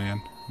India,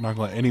 man. I'm not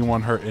gonna let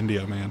anyone hurt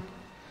India, man.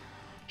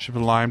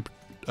 Shipping line,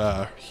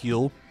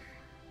 heal.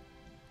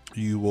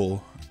 You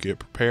will get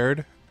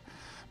prepared.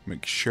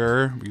 Make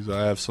sure, because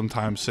I have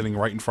sometimes sitting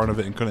right in front of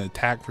it and couldn't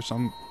attack for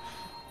some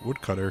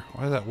woodcutter.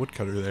 Why is that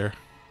woodcutter there?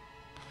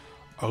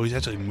 Oh, he's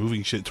actually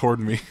moving shit toward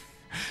me.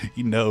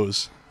 He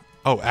knows.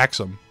 Oh,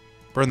 Axum.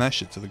 Burn that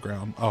shit to the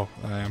ground. Oh,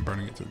 I am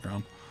burning it to the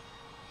ground.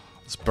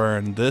 Let's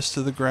burn this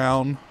to the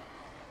ground.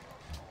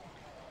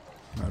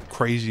 I have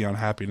crazy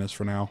unhappiness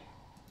for now.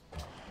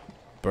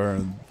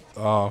 Burn.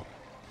 Oh.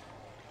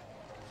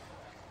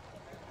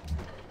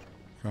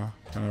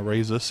 Can I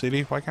raise this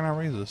city? Why can't I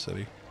raise this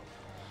city?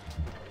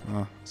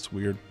 Oh, it's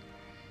weird.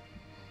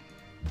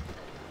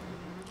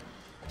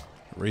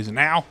 Raise it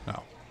now?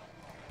 No.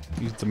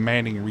 He's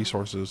demanding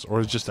resources. Or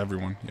it's just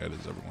everyone. Yeah, it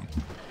is everyone.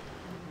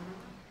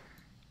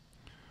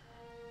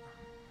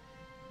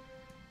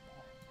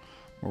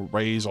 We'll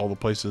raise all the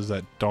places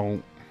that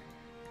don't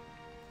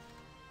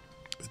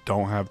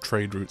have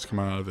trade routes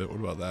coming out of it. What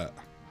about that?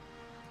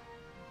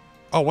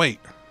 Oh,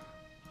 wait.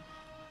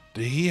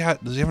 Does he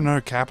have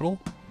another capital?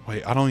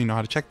 Wait, I don't even know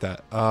how to check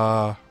that.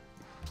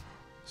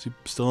 Is he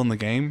still in the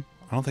game?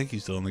 I don't think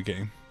he's still in the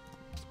game.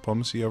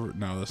 Diplomacy over?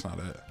 No, that's not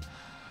it.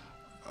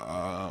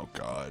 Oh,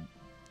 God.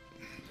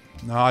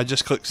 No, I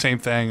just clicked same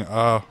thing.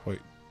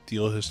 Wait.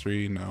 Deal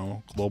history?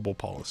 No. Global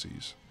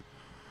policies.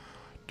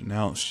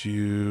 Denounce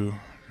you.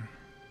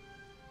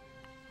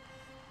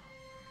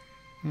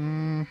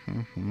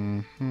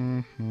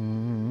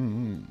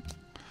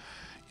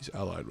 He's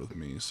allied with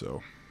me,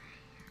 so.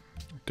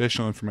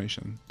 Additional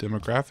information.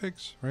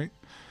 Demographics, right?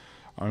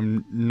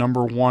 I'm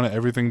number one at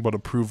everything but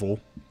approval.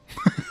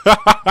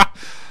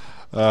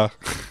 I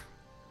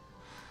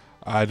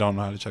don't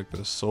know how to check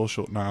this.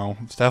 Social, no.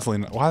 It's definitely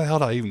not. Why the hell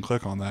did I even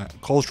click on that?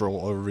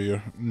 Cultural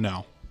overview,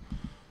 no.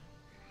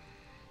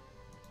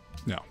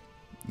 No.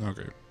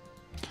 Okay.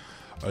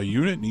 A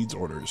unit needs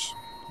orders.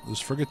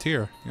 This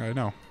frigateer, yeah, I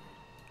know.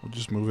 We'll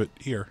just move it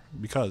here,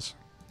 because.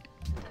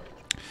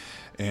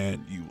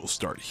 And you will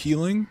start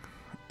healing.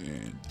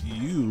 And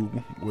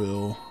you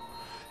will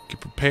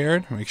get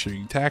prepared. Make sure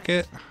you attack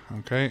it.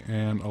 Okay,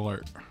 and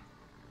alert.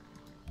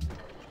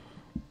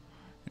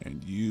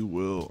 And you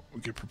will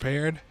get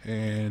prepared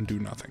and do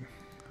nothing.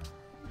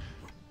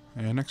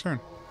 And next turn.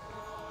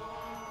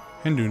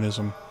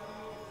 Hinduism.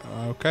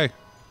 Okay,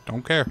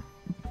 don't care.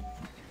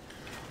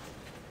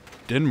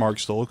 Denmark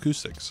stole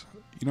acoustics.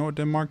 You know what,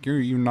 Denmark?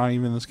 You're not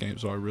even in this game,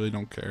 so I really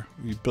don't care.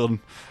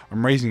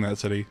 I'm raising that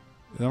city.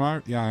 Am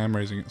I? Yeah, I am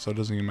raising it, so it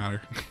doesn't even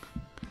matter.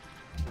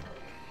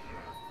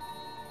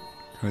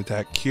 Can I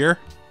attack here?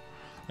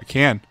 I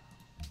can.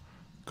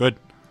 Good.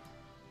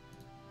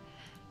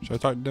 Should I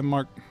talk to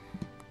Denmark?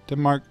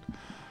 Denmark.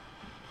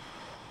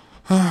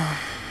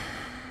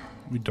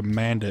 We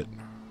demand it.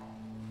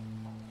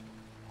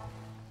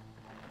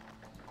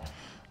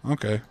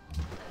 Okay.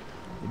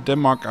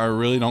 Denmark, I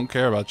really don't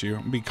care about you.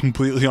 I'll be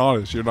completely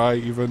honest. You're not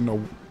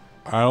even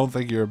I don't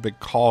think you're a big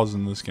cause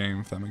in this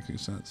game, if that makes any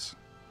sense.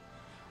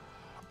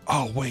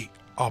 Oh, wait.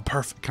 Oh,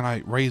 perfect. Can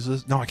I raise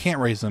this? No, I can't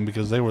raise them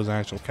because there was an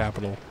actual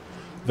capital.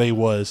 There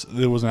was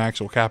an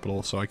actual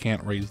capital, so I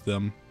can't raise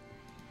them.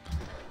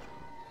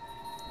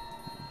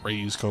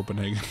 Raise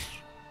Copenhagen.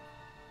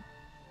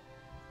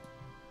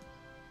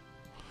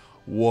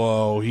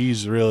 Whoa,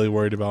 he's really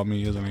worried about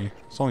me, isn't he?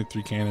 It's only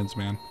 3 cannons,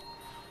 man.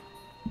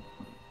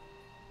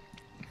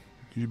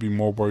 You'd be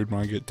more worried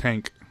when I get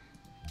tank.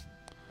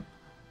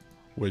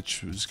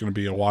 Which is going to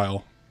be a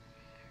while.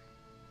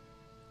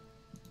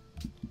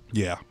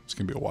 Yeah, it's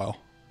going to be a while.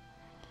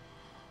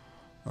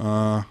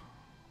 A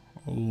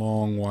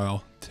long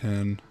while.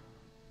 10.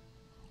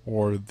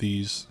 Or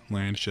these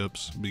land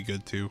ships would be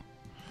good too.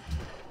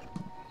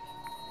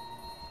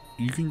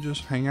 you can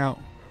just hang out.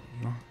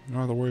 You don't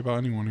have to worry about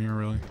anyone here,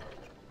 really.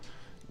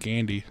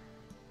 Gandhi.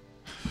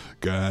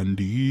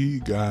 Gandhi,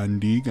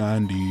 Gandhi,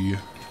 Gandhi.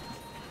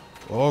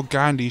 Oh,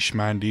 Gandhi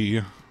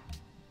schmandy.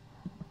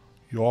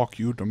 York,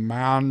 you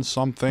demand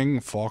something.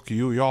 Fuck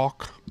you,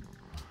 York.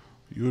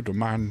 You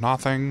demand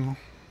nothing.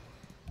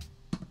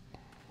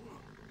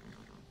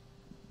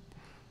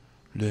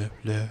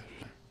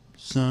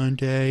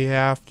 Sunday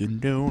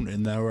afternoon,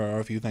 and there are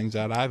a few things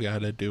that I've got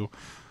to do.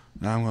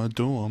 And I'm gonna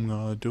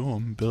do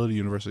them. Build a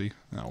university.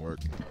 That'll work.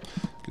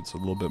 Gets a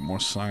little bit more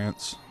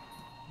science.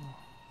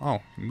 Oh,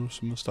 move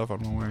some of the stuff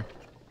out of my way.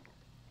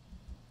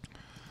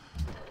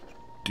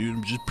 Dude,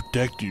 I'm just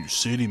protecting your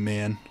city,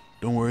 man.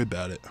 Don't worry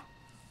about it.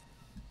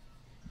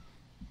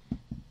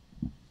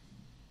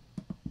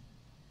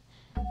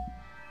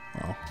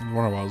 Oh, I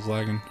wonder why I was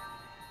lagging.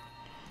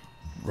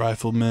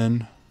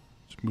 Riflemen.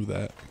 Let's move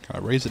that. Can I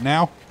raise it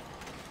now?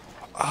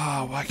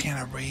 Ah, why can't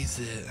I raise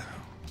it?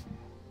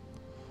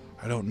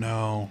 I don't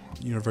know.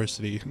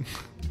 University.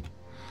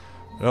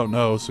 I don't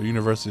know, so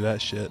university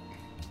that shit.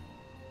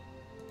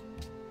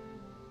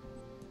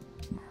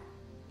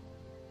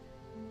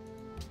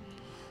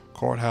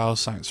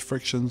 Courthouse, science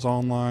friction's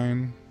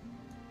online.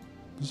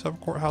 Does it have a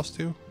courthouse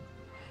too?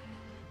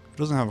 It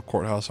doesn't have a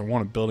courthouse. I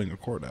want it building a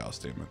courthouse,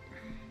 damn it.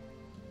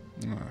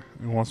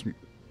 It wants me.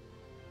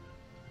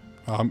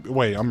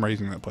 Wait, I'm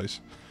raising that place.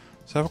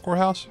 Does it have a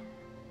courthouse?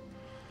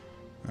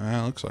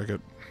 Looks like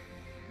it.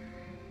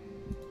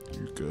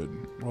 You're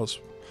good. Well,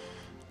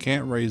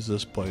 can't raise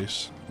this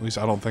place. At least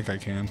I don't think I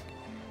can.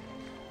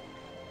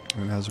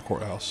 And it has a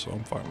courthouse, so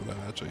I'm fine with that,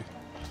 actually.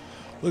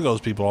 Look at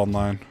those people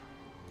online.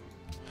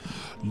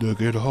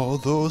 Look at all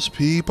those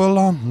people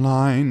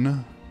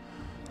online.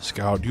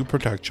 Scout, you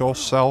protect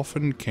yourself,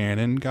 and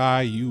Cannon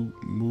guy, you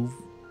move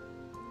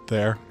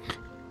there.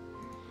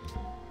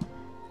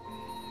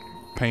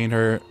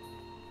 Painter.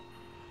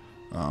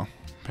 Oh,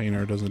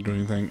 Painter doesn't do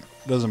anything.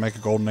 Doesn't make a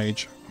golden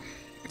age.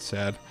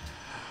 Sad.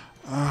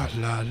 Ah,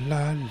 la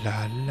la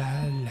la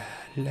la la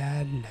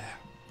la la.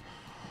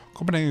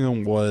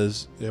 Copenhagen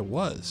was. It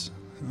was.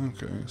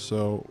 Okay,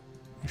 so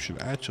you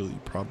should actually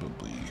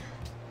probably.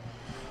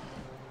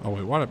 Oh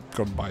wait, why did I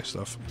go to buy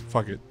stuff?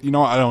 Fuck it. You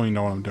know what? I don't even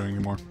know what I'm doing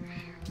anymore.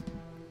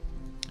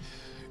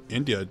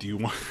 India, do you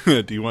want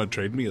do you want to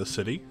trade me a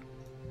city?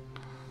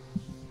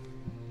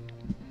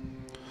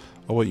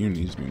 Oh, what unit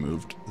needs to be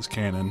moved? This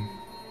cannon.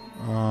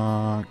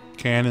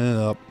 Cannon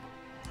up.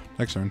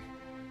 Next turn.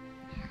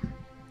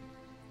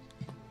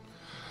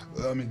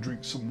 Let me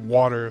drink some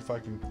water if I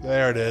can.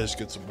 There it is.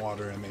 Get some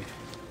water in me.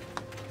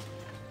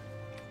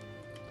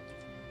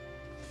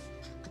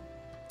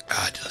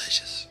 Ah,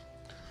 delicious.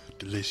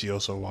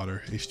 Delicioso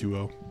water.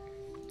 H2O.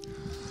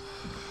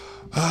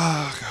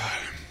 Ah, God.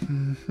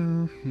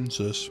 What's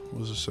this? What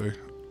does it say?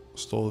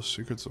 Stole the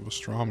secrets of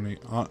astronomy.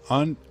 I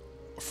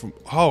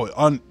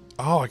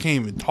can't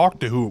even talk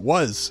to who it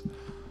was.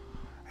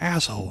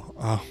 Asshole.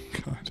 Oh,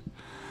 God.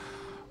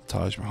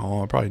 Taj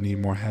Mahal. I probably need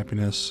more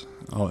happiness.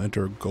 I'll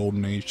enter a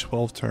golden age.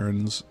 12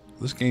 turns.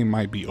 This game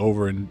might be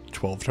over in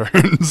 12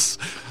 turns.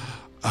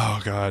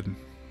 Oh, God.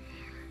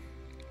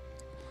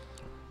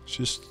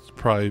 Just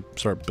probably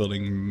start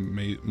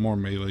building more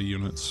melee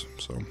units.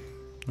 So,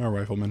 our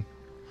riflemen.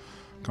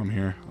 Come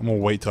here. I'm going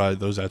to wait till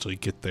those actually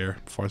get there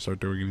before I start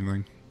doing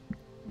anything.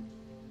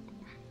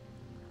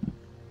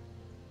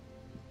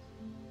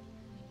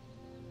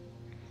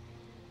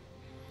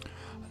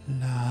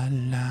 La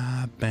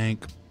la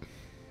bank.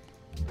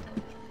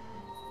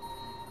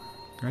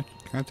 Can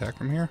I attack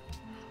from here?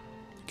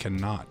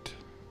 Cannot.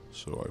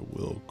 So I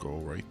will go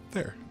right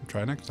there and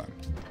try next time.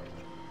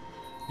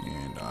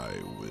 And I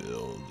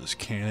will this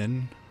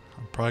cannon.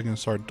 I'm probably gonna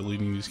start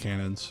deleting these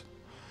cannons.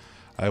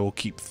 I will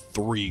keep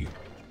 3.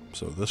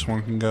 So this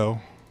one can go.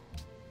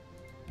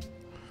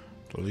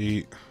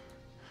 Delete.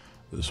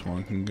 This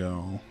one can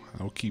go.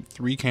 I will keep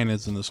 3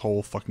 cannons in this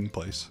whole fucking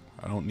place.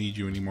 I don't need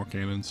you any more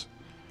cannons.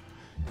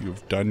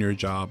 You've done your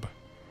job.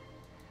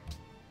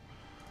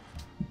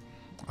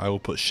 I will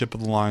put ship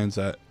of the lines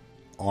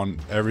on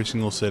every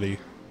single city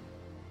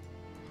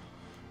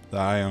that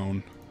I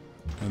own,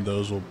 and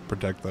those will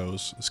protect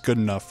those. It's good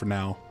enough for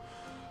now.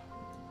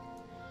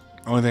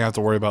 Only thing I have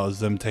to worry about is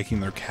them taking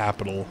their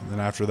capital. Then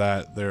after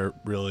that, they're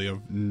really I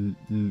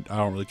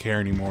don't really care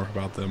anymore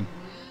about them.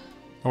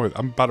 Oh wait,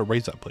 I'm about to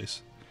raise that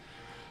place.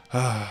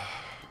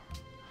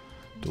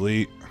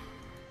 Delete.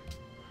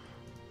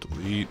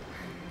 Delete.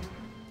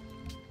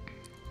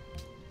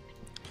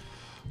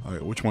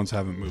 Alright, which ones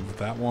haven't moved?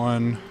 That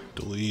one.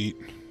 Delete.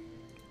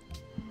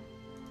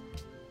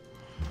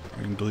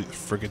 I can delete the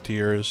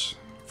frigateers.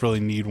 If I really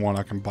need one,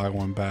 I can buy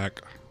one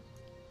back.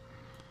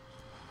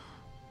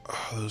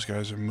 Oh, those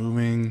guys are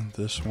moving.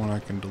 This one I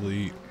can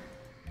delete.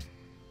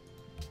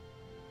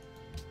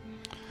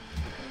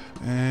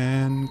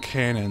 And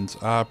cannons.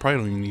 I probably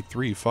don't even need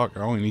 3. Fuck,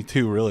 I only need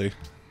 2, really.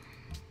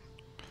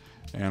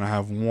 And I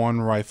have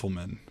 1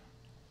 rifleman.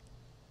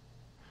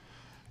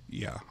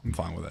 Yeah, I'm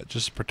fine with that.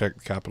 Just to protect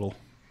the capital.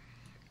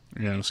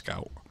 And a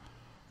scout.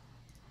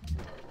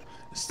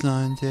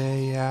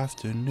 Sunday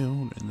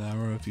afternoon, and there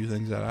are a few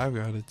things that I've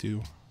got to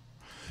do,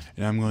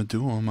 and I'm gonna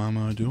do them. I'm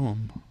gonna do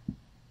them.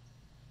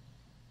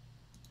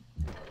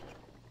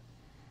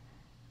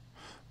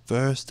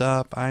 First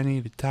up, I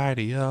need to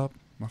tidy up.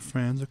 My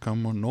friends are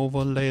coming over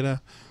later.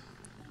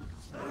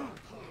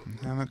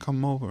 Haven't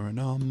come over in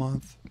a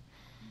month.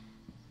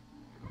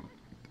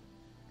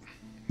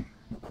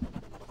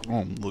 Oh,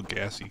 I'm a little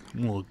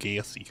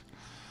gassy.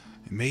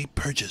 Made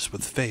purchase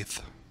with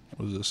faith.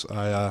 What is this?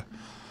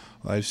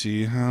 I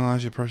see. I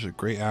should purchase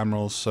Great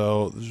Admirals.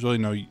 So there's really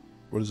no.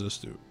 What does this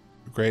do?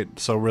 Great.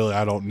 So really,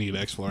 I don't need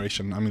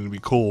exploration. I mean, it'd be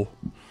cool,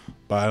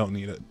 but I don't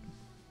need it.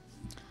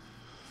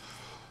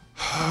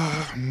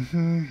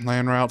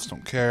 Land routes,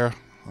 don't care.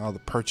 The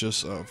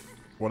purchase of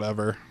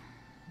whatever.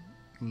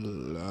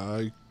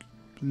 No.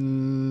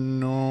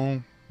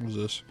 What is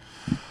this?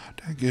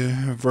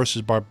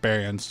 Versus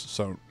barbarians.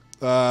 So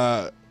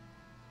 10%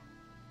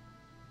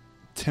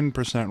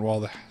 while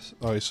the.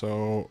 Oh,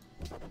 so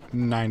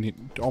 90,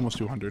 almost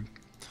 200.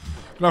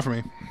 Enough for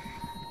me.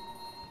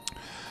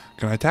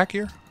 Can I attack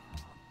here?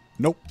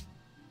 Nope.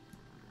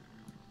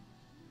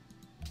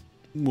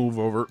 Move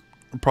over.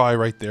 Probably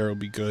right there will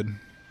be good.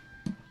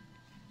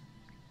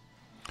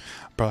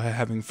 Probably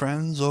having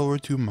friends over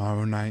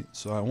tomorrow night,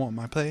 so I want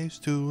my place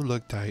to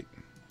look tight.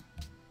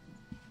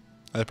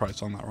 I probably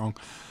sung that wrong.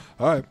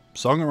 Alright,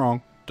 sung it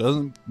wrong.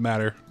 Doesn't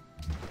matter.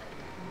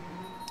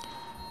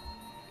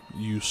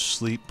 You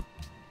sleep.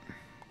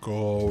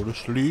 Go to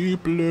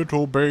sleep,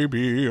 little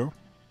baby.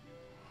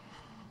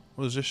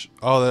 What is this?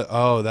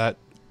 Oh, that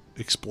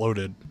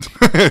exploded.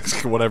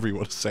 Whatever you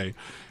want to say.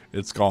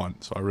 It's gone,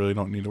 so I really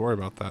don't need to worry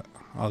about that.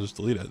 I'll just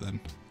delete it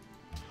then.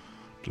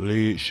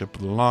 Delete, ship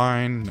of the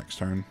line. Next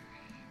turn.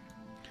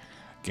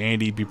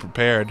 Gandhi, be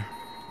prepared.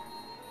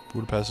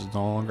 Budapest is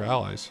no longer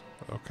allies.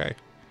 Okay.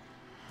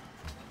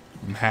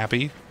 I'm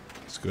happy.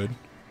 That's good.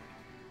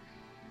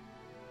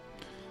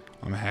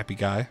 I'm a happy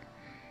guy.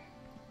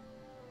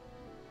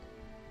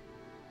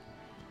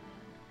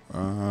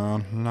 La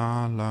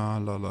la la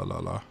la la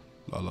la.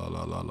 La la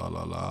la la la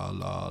la la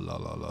la la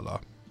la la la.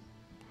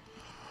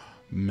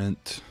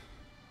 Mint.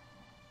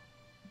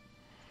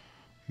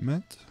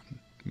 Mint?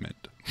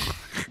 Mint.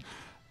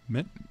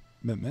 Mint?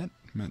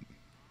 Mint.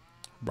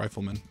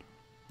 Rifleman.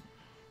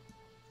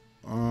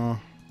 What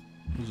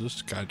is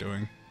this guy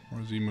doing?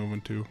 Where is he moving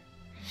to?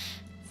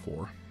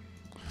 4.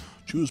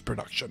 Choose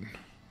production.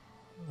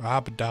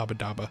 Abba dabba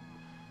dabba.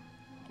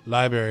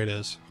 Library it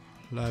is.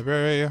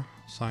 Library.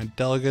 Sign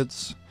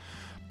delegates.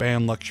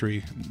 Ban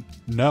luxury.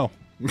 No.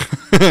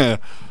 Yeah,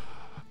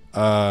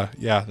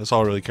 that's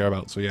all I really care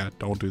about. So yeah,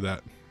 don't do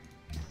that.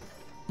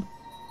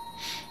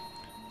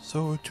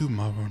 So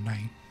tomorrow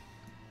night,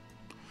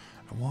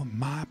 I want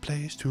my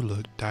place to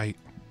look tight.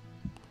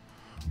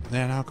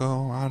 Then I'll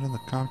go out in the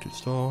content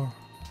store.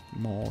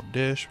 More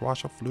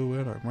dishwasher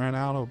fluid. I ran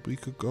out a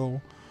week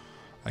ago.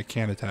 I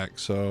can't attack,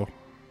 so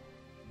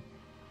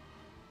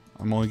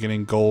I'm only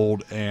getting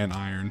gold and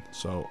iron.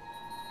 So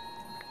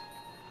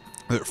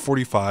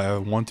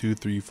 45. 1, 2,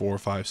 3, 4,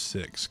 5,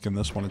 6. Can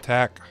this one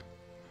attack?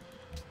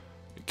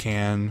 It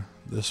can.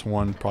 This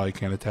one probably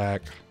can't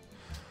attack.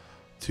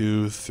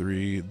 2,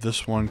 3.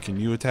 This one, can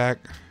you attack?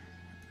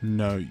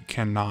 No, you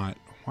cannot.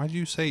 Why did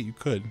you say you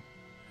could?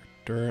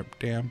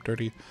 Damn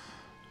dirty.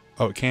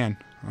 Oh, it can.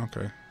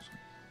 Okay.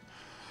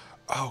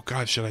 Oh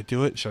god, should I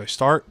do it? Should I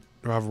start?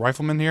 Do I have a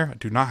rifleman here? I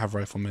do not have a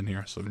rifleman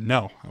here, so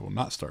no, I will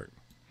not start.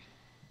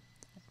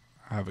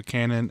 I have a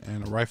cannon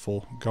and a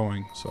rifle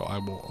going, so I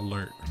will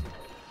alert.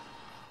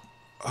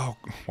 Oh,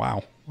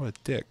 wow. What a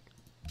dick.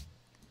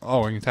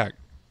 Oh, I can attack.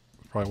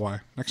 That's probably why.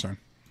 Next turn.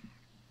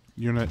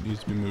 Unit needs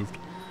to be moved.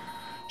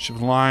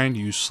 Ship line,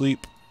 you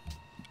sleep.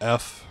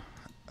 F.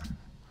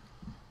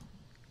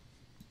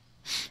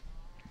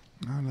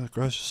 Out of the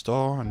grocery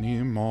store, I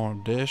need more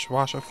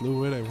dishwasher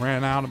fluid. I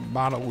ran out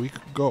about a week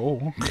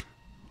ago.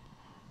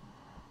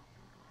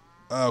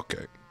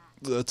 Okay,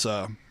 let's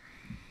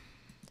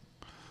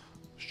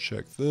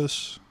check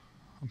this.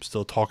 I'm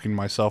still talking to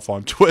myself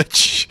on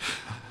Twitch,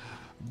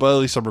 but at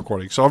least I'm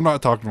recording, so I'm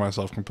not talking to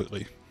myself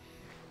completely.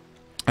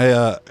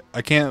 I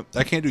can't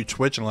do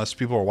Twitch unless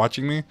people are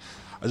watching me.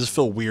 I just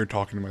feel weird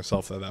talking to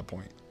myself at that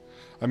point.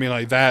 I mean,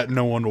 like that,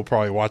 no one will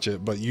probably watch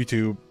it, but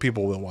YouTube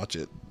people will watch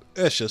it.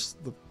 It's just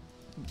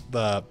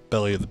the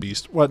belly of the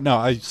beast. What? No,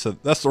 I said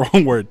that's the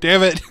wrong word.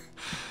 Damn it.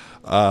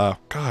 God,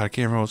 I can't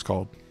remember what it's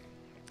called.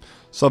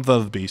 Something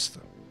of the beast.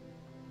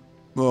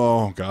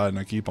 Oh god, and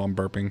I keep on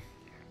burping.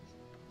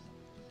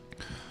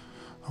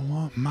 I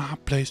want my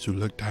place to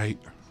look tight.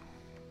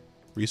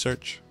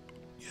 Research?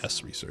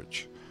 Yes,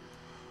 research.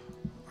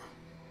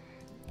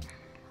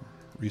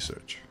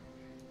 Research.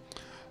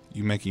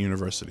 You make a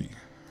university.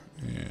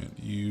 And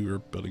you are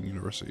building a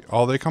university.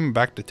 Oh, they coming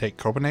back to take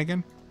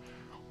Copenhagen?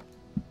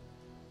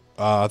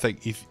 I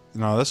think if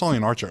no, that's only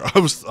an archer. I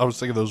was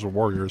thinking those were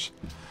warriors.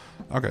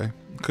 Okay,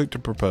 click to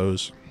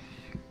propose.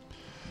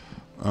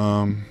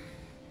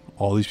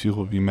 All these people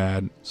would be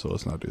mad, so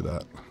let's not do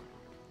that.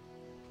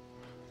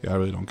 Yeah, I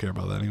really don't care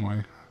about that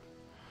anyway.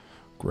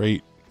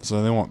 Great.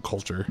 So they want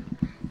culture.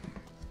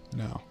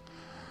 No.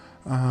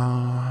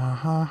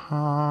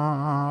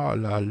 La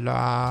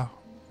la.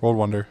 World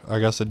Wonder. I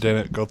guess it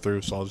didn't go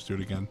through, so I'll just do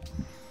it again.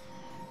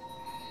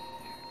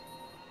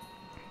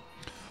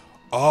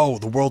 Oh,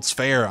 the World's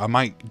Fair. I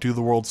might do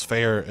the World's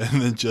Fair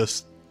and then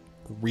just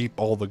reap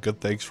all the good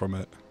things from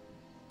it.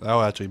 That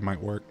actually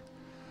might work.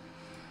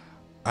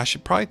 I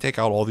should probably take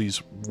out all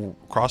these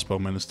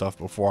crossbowmen and stuff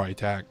before I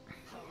attack.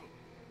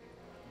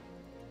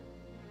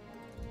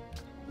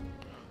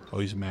 Oh,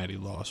 he's mad he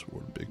lost.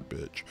 What a big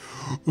bitch.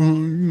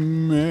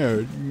 I'm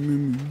mad.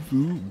 You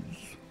lose.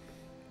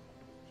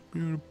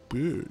 You're a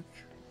bitch.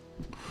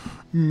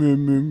 Meh,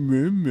 meh,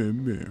 meh, meh,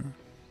 meh.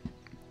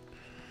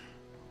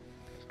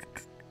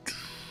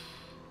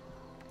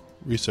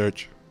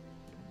 Research.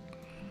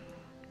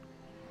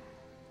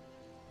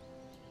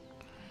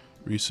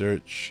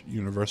 Research,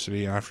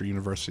 university. After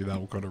university, that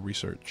will go to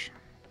research.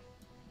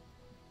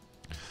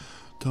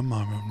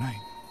 Tomorrow night.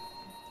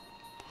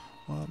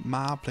 Well,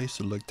 my place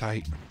to look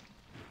tight.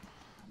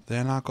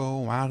 Then I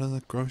go out of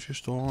the grocery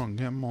store and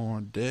get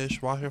more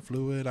dishwasher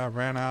fluid I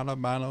ran out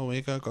about a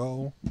week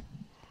ago.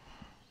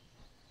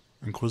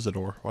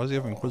 Inquisitor. Why does he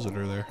have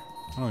Inquisitor there?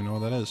 I don't even know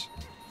what that is.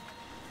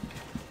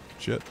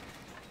 Shit.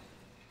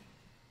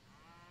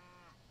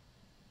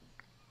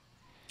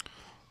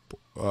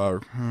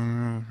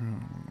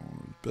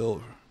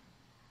 Build.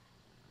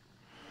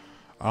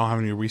 I don't have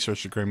any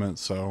research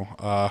agreements, so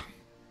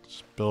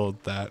just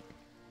build that.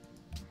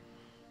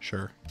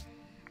 Sure.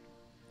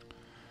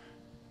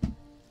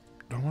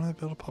 Do I want to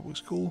build a public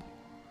school?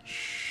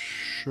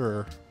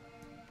 Sure.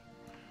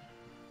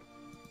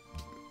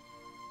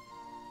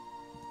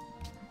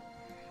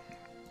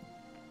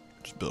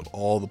 Just build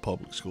all the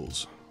public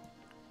schools.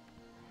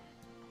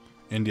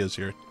 India's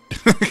here.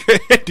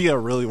 India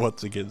really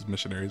wants to get his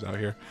missionaries out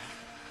here.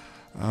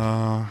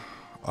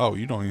 Oh,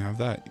 you don't even have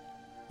that.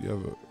 You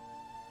have a.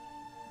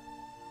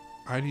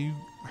 Do you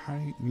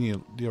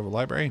have a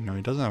library? No,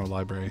 he doesn't have a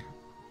library.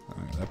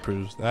 That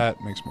proves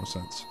that makes more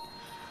sense.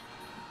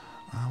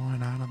 I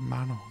went out of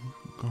my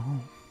go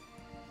home.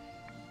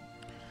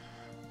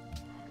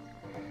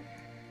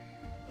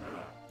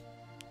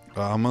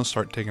 I'm gonna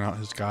start taking out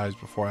his guys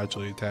before I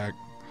actually attack.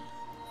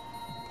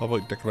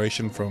 Public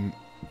declaration from.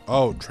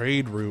 Oh,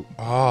 trade route.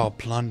 Oh,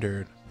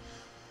 plundered.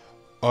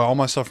 Oh, all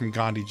my stuff from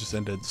Gandhi just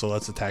ended, so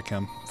let's attack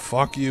him.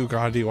 Fuck you,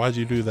 Gandhi. Why'd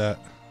you do that?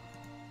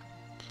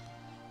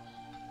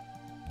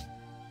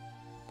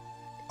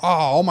 Oh,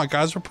 all my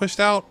guys were pushed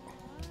out?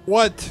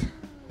 What?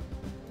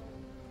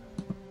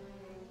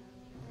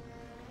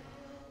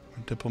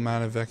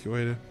 Diplomat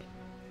evacuated.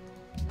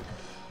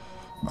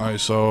 Alright,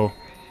 so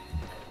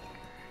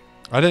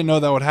I didn't know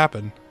that would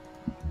happen.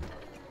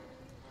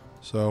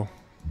 So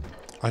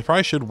I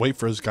probably should wait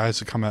for his guys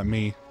to come at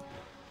me,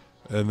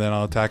 and then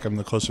I'll attack them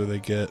the closer they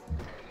get.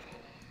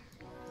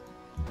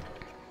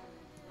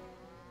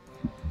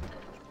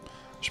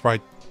 Should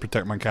probably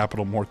protect my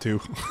capital more too,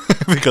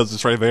 because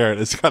it's right there.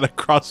 It's got a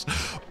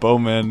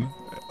crossbowman.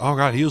 Oh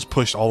god, he was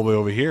pushed all the way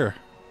over here.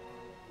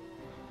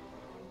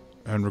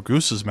 And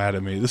Ragus is mad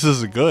at me. This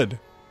isn't good.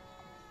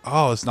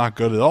 Oh, it's not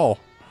good at all.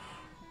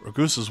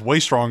 Ragus is way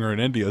stronger in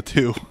India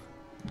too.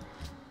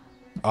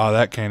 Oh,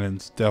 that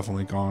cannon's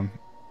definitely gone.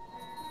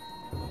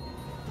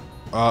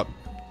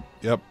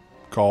 Yep,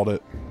 called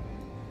it.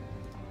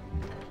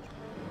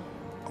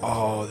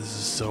 Oh, this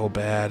is so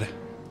bad.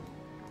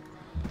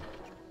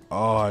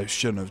 Oh, I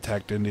shouldn't have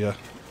attacked India.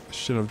 I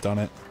shouldn't have done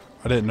it.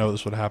 I didn't know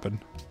this would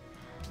happen.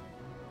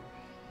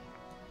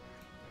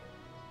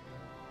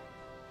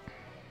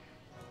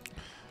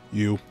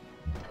 You.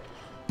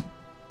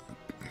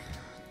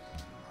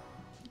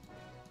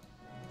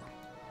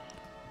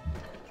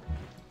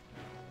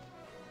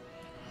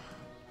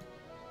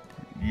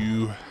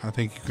 I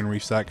think you can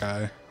reach that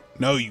guy.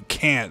 No, you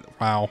can't.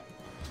 Wow.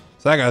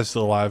 So that guy's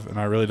still alive, and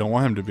I really don't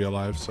want him to be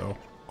alive, so.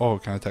 Oh,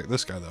 can I attack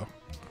this guy, though?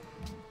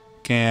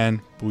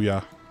 Can.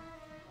 Booyah.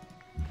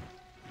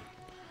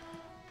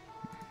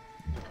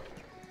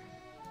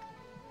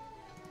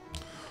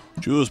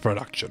 Jews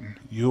production.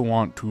 You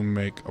want to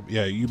make.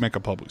 Yeah, you make a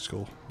public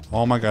school.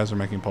 All my guys are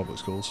making public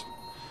schools.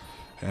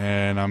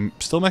 And I'm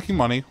still making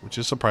money, which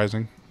is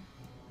surprising.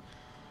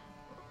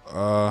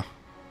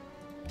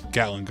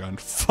 Gatling gun.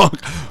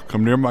 Fuck.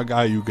 Come near my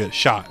guy, you get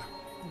shot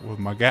with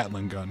my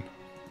Gatling gun.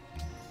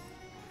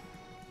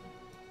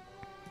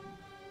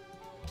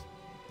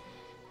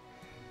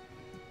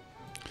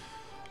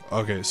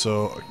 Okay,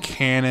 so a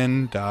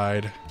cannon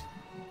died.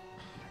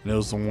 And it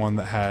was the one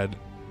that had.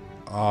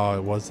 Oh,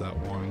 it was that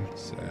one.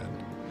 Sad.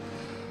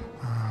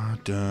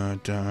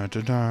 Dun, dun,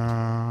 dun,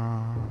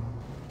 dun.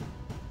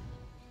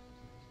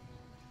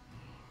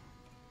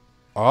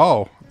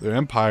 Oh, their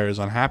empire is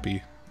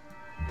unhappy.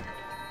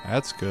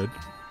 That's good.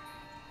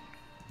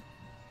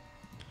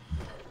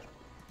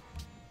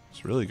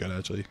 It's really good,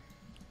 actually.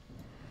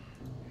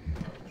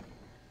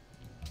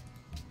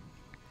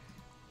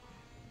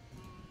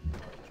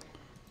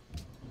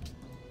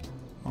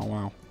 Oh,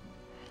 wow.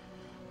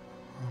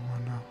 Oh,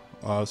 no.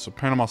 So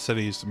Panama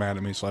City is mad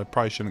at me, so I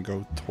probably shouldn't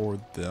go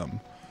toward them.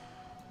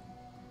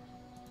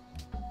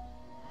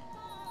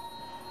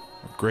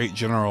 Great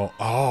General.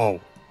 Oh.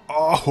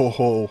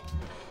 Oh.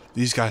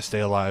 These guys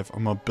stay alive.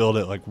 I'm going to build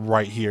it like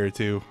right here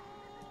too.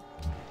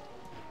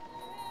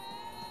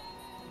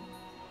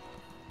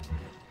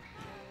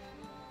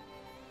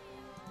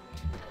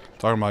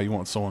 Talking about you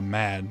want someone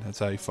mad. That's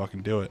how you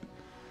fucking do it.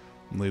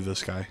 And leave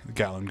this guy, the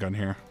Gatling gun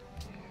here.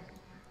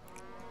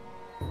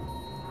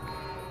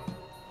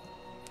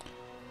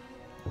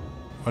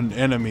 An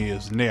enemy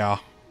is near.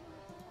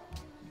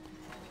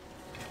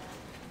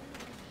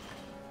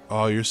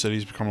 Oh, your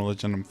city's become a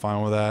legend. I'm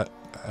fine with that.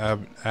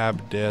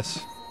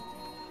 Abdis.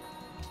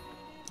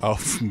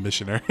 Oh,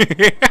 missionary.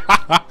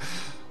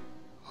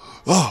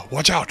 Oh,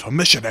 watch out, a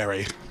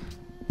missionary.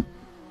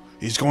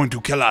 He's going to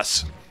kill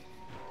us.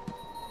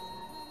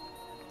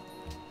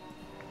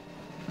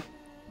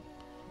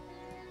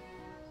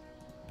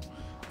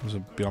 There's a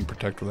beyond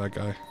protect with that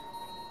guy.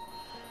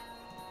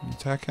 Can you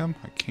attack him?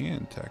 I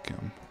can attack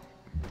him.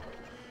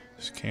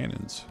 These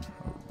cannons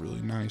are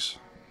really nice.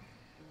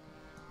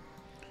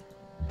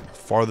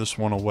 Farthest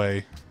one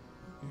away.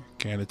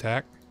 Can't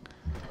attack.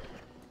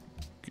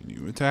 Can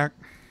you attack?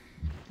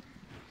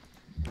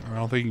 I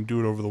don't think you can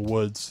do it over the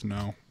woods.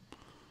 No.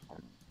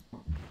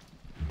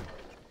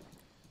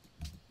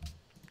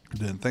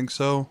 Didn't think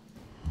so.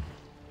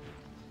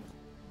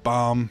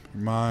 Bomb.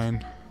 You're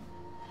mine.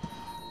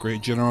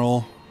 Great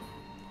General.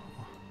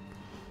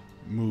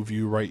 Move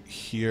you right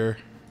here.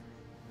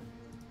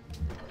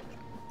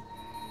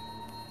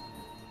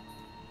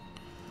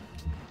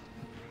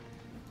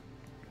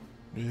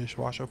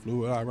 Dishwasher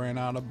fluid, I ran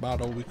out of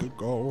bottle, we could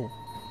go.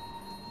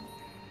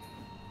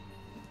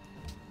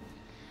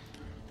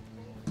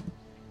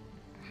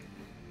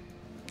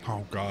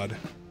 Oh god.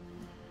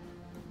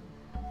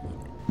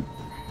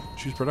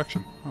 Choose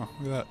production. Oh,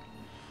 look at that.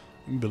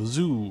 I can build a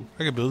zoo.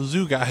 I can build a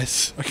zoo,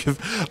 guys. I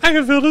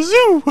can build a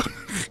zoo.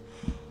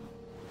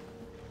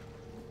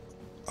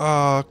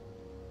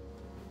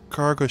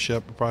 Cargo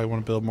ship. I probably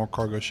want to build more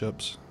cargo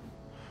ships.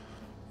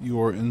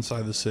 You are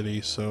inside the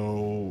city,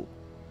 so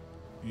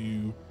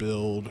you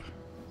build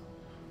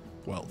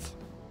wealth.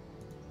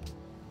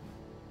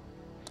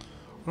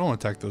 I don't want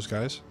to attack those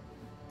guys.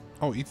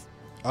 Oh,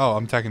 oh,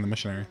 I'm attacking the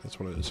missionary. That's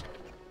what it is.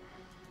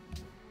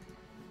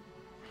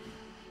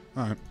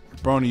 Alright.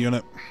 Brony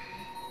unit.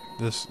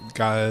 This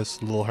guy is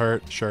a little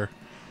hurt. Sure.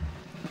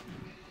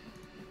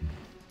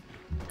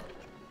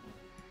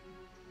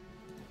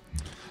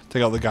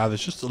 Take out the guy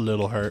that's just a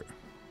little hurt.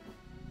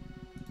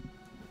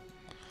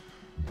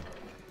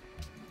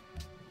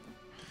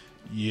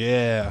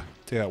 Yeah.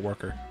 Take that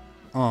worker.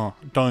 Oh,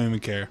 don't even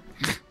care.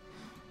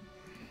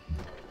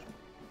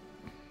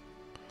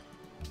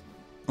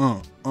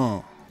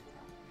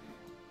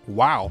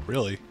 Wow,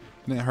 really?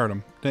 Didn't hurt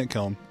him. Didn't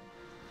kill him.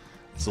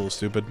 It's a little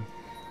stupid.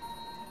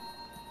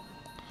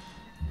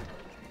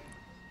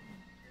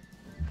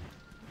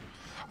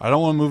 I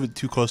don't want to move it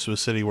too close to a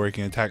city where he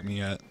can attack me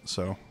yet,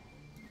 so.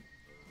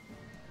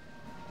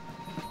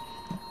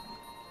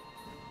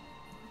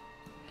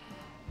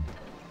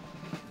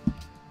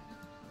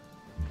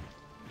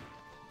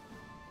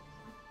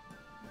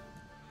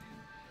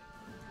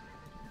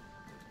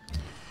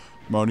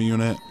 Promote a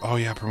unit. Oh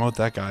yeah, promote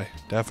that guy.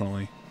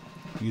 Definitely.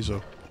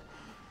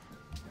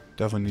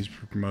 Definitely needs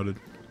to be promoted.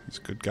 He's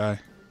a good guy.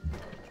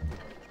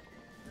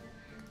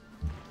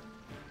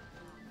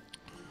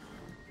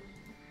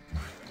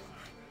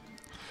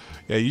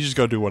 Yeah, you just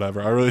go do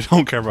whatever. I really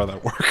don't care about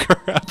that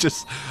worker. I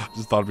just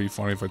thought it'd be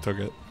funny if I took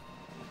it.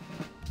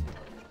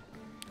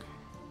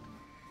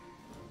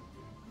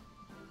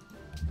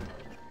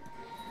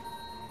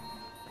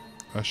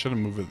 I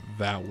shouldn't move it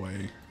that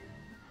way.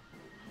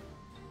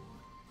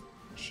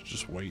 I should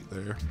just wait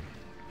there.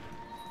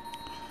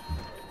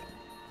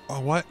 Oh,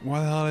 what?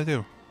 What the hell did I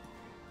do?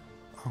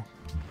 Oh.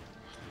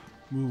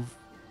 Move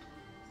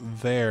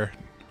there.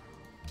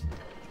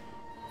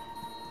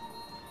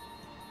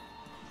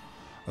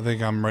 I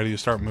think I'm ready to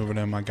start moving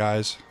in, my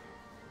guys.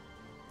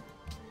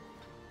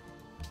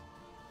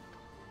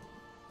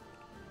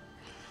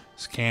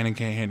 This cannon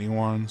can't hit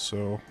anyone,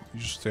 so you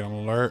just stay on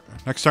alert.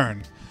 Next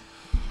turn.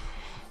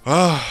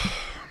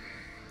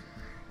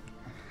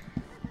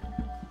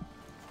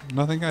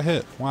 Nothing got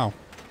hit. Wow.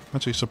 I'm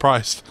actually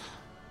surprised.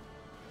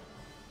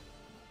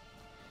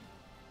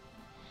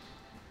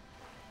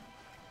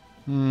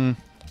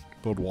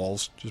 Build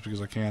walls just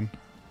because I can.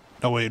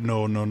 No, wait,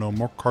 no.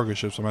 More cargo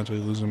ships. I'm actually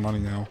losing money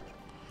now.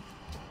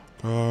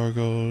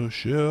 Cargo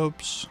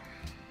ships.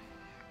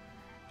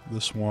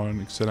 This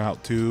one extend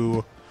out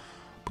to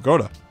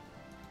Pagoda.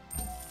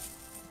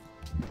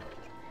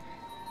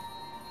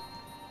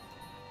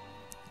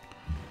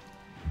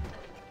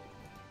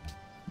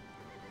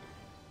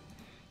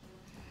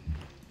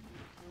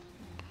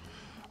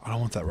 I don't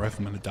want that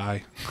rifleman to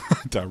die.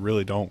 I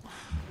really don't.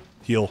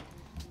 Heal.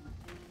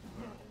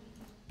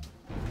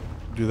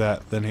 Do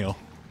that, then heal.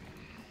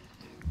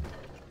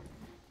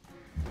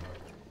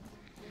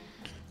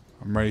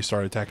 I'm ready to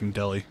start attacking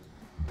Delhi.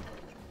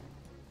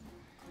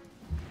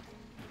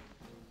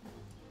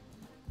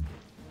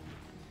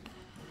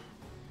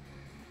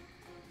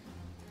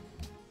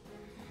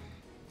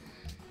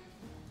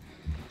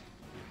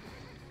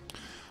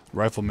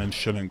 Riflemen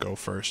shouldn't go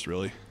first,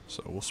 really.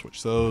 So we'll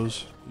switch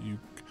those. You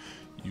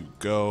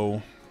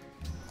go.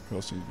 Who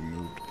else needs to be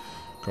moved?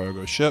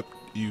 Cargo ship.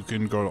 You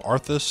can go to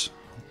Arthas.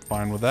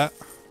 Fine with that.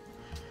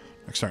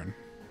 Next turn.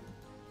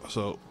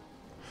 So,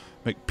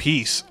 make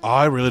peace. Oh,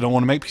 I really don't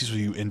want to make peace with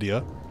you,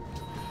 India.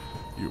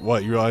 You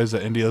realize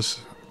that India's...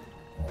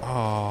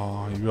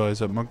 Oh, you realize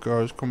that my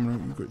guy's coming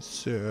up. You got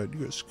sad.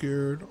 You got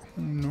scared. Oh,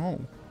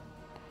 no.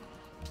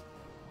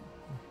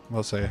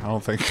 I'll say, I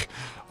don't think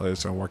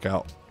it's going to work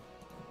out.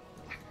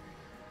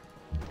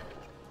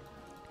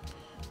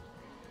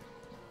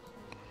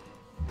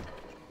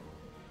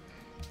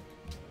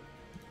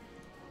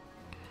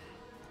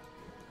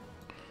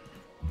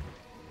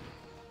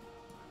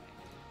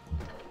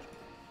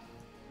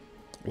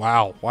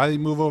 Wow, why did he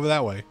move over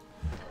that way?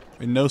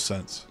 Made no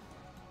sense.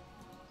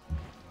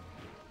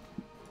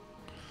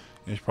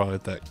 He's probably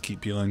at that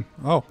keep healing.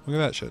 Oh, look at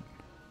that shit.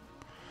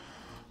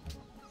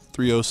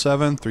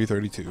 307,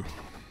 332.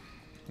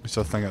 I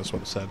still think that's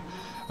what it said.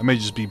 I may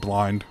just be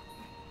blind.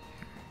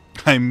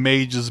 I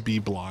may just be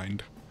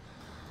blind.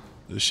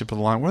 The ship of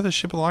the line. Where did the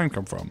ship of the line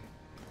come from?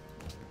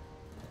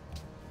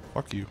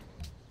 Fuck you.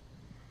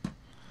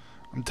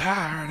 I'm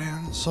tired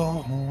and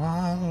so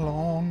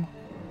alone.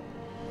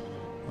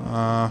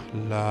 La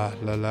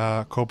la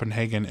la.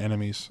 Copenhagen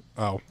enemies.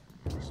 Oh.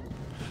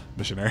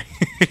 Missionary.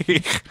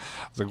 I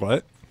was like,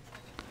 what?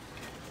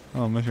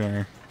 Oh,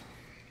 missionary.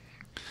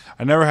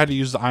 I never had to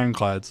use the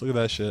ironclads. Look at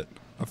that shit.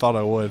 I thought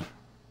I would.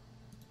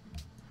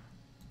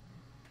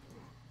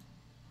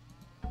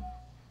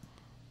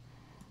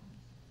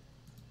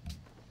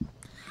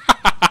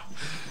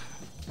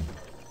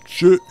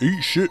 Shit,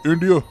 eat shit,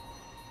 India.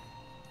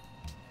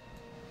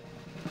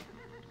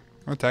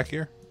 Attack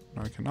here?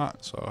 No, I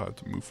cannot, so I have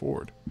to move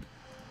forward.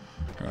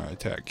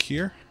 Attack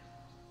here.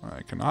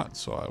 I cannot,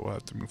 so I will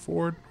have to move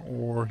forward.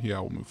 Or, yeah,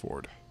 I will move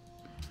forward.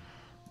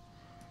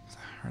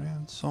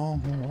 So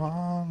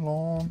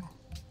long.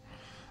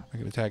 I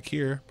can attack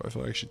here, but I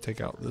feel like I should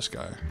take out this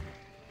guy.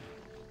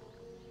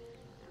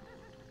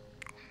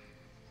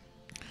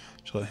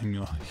 Just let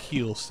him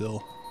heal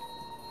still.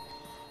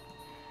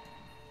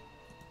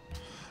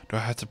 Do I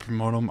have to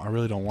promote him? I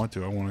really don't want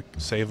to. I want to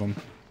save him.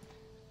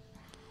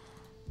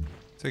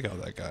 Take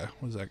out that guy.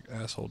 What is that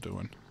asshole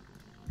doing?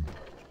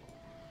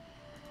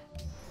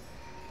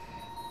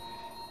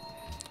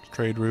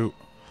 Trade route.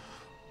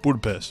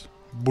 Budapest.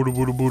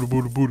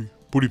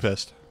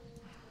 Budapest.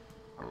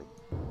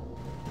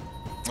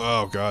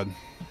 Oh, God.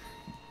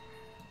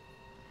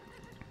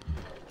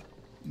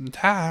 I'm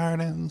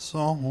tired and so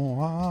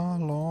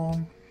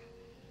alone.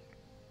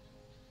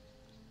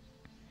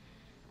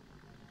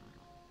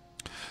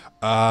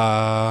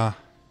 Yeah.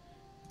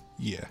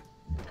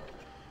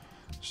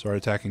 Start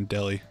attacking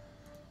Delhi.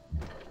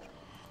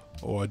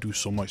 Oh, I do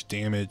so much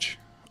damage.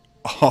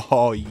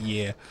 Oh,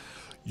 yeah.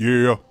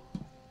 Yeah.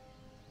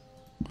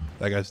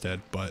 That guy's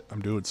dead, but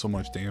I'm doing so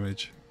much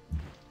damage.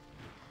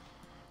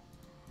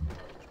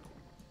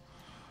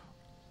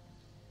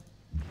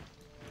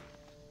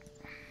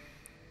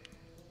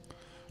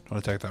 Don't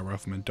attack that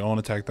rifleman. Don't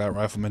attack that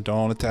rifleman.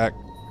 Don't attack.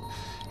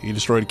 He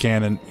destroyed a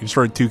cannon. He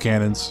destroyed 2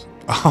 cannons.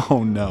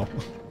 Oh, no.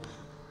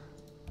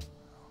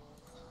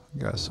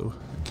 God, so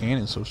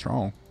cannon's so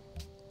strong.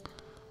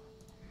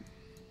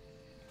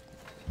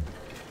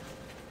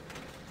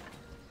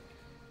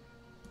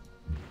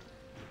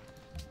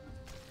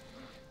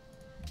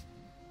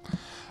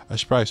 I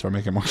should probably start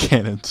making more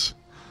cannons.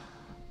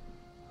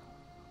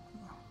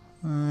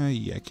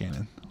 Yeah,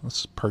 cannon.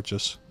 Let's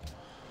purchase.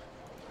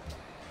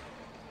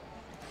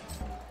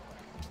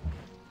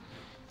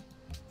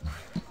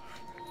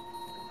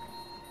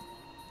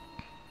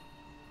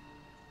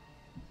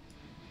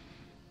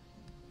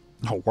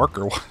 A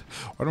worker? Why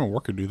don't a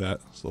worker do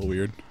that? It's a little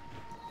weird.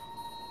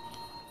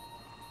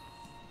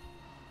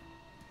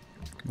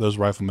 Those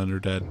riflemen are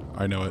dead.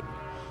 I know it.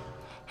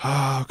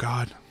 Oh,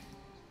 God.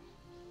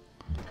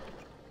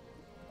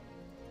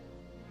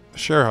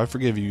 Sure, I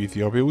forgive you,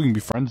 Ethiopia. We can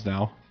be friends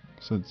now.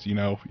 Since, you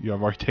know, I've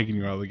already taken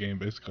you out of the game,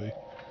 basically.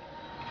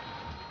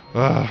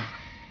 Ugh.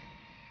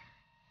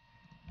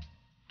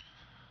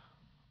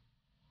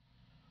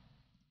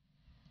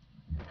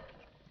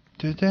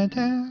 Da, da,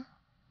 da.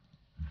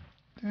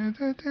 Da,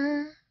 da,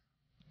 da.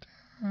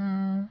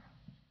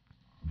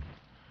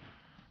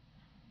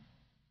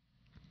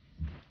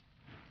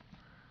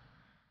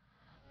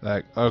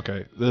 Da.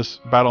 Okay, this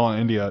battle in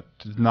India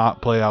did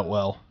not play out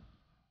well.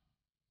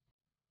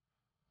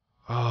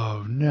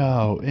 Oh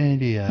no,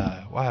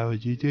 India, why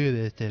would you do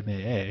this to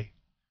me?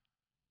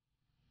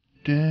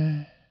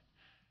 Da,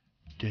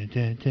 da,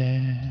 da,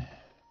 da.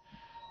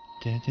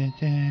 Da, da,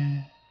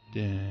 da.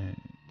 Da,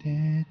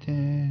 da,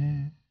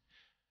 da.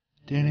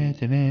 Da, da,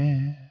 da,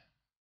 da.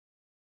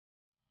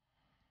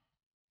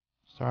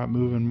 Start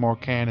moving more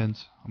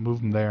cannons. I'll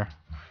move them there.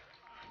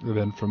 And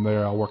then from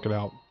there, I'll work it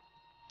out.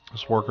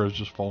 This worker is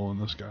just following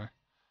this guy.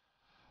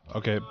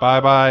 Okay,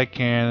 bye-bye,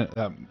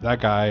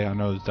 that guy I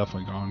know is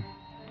definitely gone.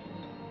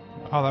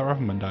 Oh, that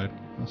rifleman died.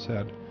 That's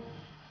sad.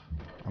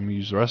 I'm gonna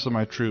use the rest of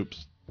my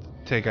troops to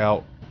take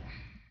out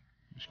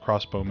these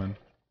crossbowmen.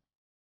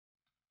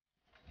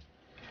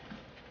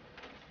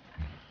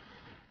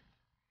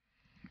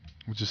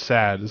 which is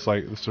sad. It's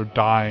like they're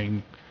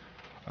dying.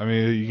 I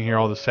mean, you can hear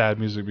all the sad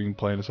music being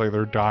played. It's like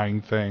their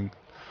dying thing.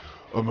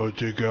 I'm gonna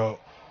take out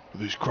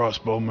these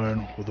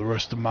crossbowmen with the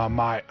rest of my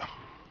might. I'm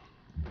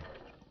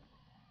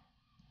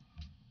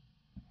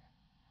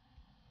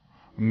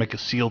gonna make a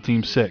SEAL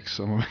Team 6.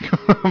 I'm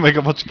gonna make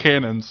a bunch of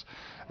cannons.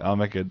 I'll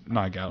make a,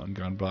 not a Gatling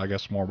gun, but I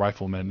guess more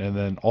riflemen. And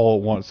then all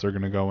at once they're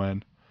gonna go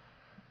in.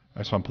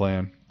 That's my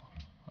plan.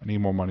 I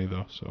need more money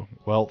though, so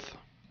wealth.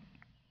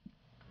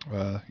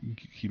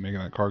 Keep making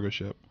that cargo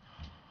ship.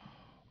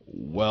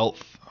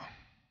 Wealth.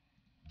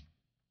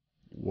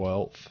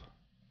 Wealth.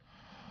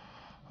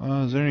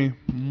 Is there any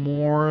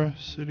more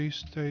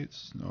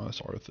city-states? No,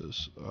 that's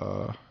Arthas.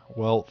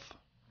 Wealth.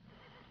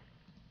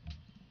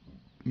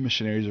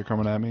 Missionaries are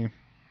coming at me.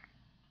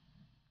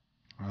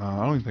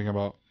 I don't even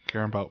think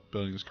caring about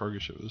building this cargo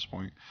ship at this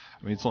point.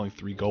 I mean, it's only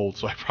 3 gold,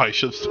 so I probably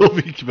should still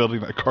be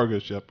building that cargo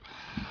ship.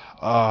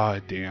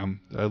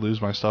 Damn. Did I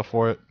lose my stuff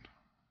for it?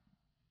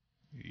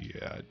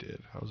 Yeah, I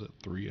did. I was at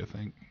 3, I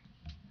think.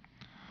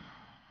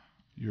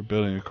 You're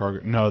building a cargo...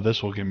 No,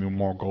 this will give me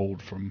more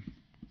gold from...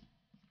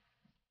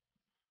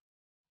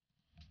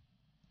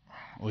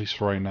 At least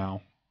for right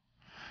now.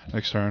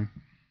 Next turn.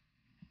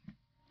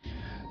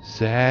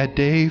 Sad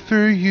day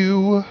for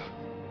you.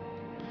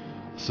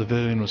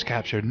 Civilian was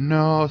captured.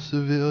 No,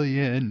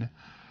 civilian.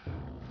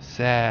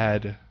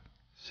 Sad.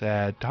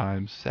 Sad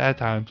times. Sad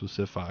times with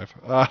Civ 5.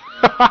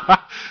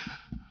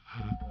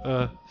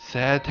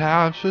 Sad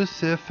times with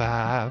Civ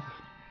 5.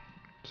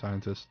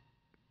 Scientist.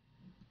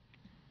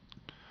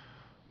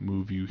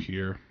 Move you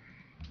here.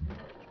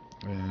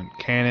 And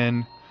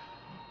cannon.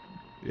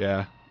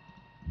 Yeah.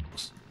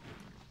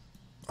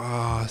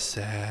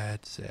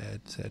 Sad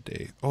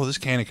day. Oh, this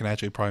cannon can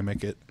actually probably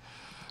make it.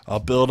 I'll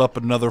build up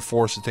another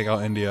force to take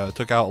out India. I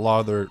took out a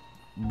lot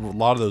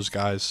of those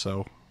guys,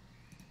 so it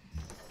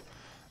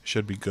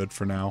should be good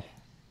for now.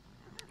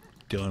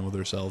 Dealing with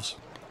ourselves.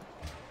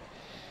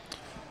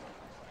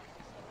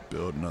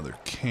 Build another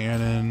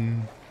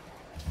cannon.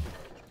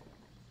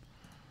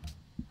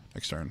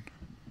 Next turn.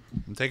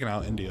 I'm taking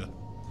out India.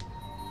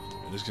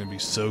 It's gonna be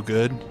so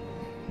good.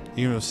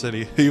 Even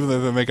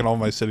though they're making all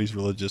my cities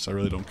religious, I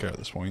really don't care at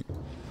this point.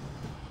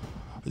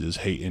 I just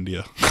hate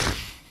India.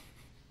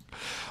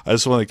 I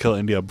just want to kill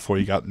India before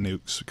you got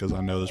nukes, because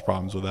I know there's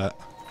problems with that.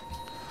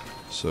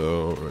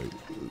 So, right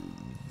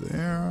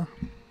there.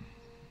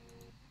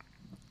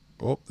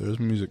 Oh, there's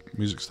music.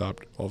 Music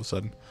stopped all of a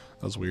sudden.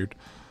 That was weird.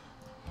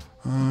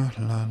 La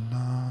la.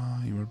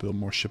 You want to build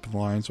more shipping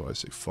lines? So I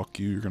say, fuck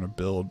you. You're going to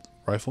build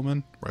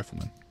riflemen?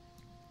 Riflemen.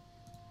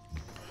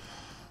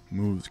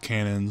 Move the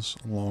cannons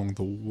along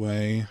the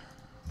way.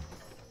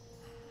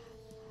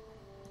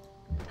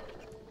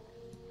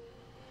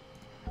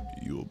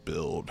 You will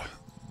build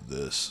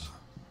this.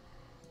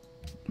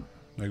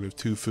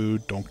 -2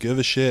 food. Don't give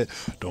a shit.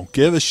 Don't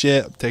give a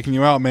shit. I'm taking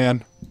you out,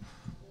 man.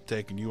 I'm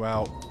taking you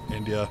out,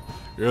 India.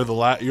 You're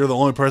the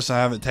only person I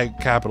haven't taken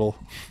capital.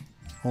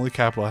 Only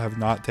capital I have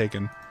not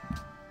taken.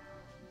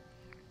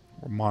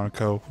 Or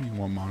Monaco. What do you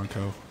want,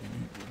 Monaco?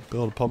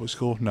 Build a public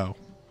school? No.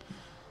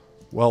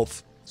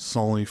 Wealth. It's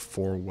only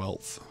for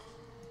wealth.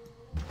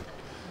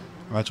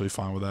 I'm actually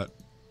fine with that.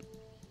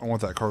 I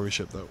want that cargo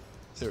ship though.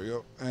 There we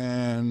go.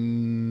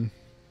 And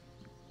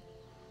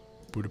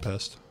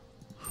Budapest.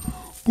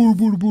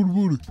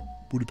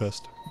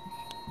 Budapest.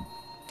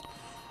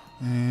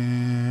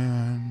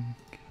 And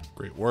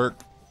great work.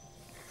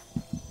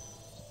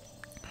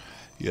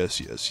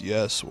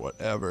 Yes.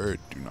 Whatever.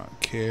 Do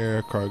not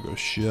care. Cargo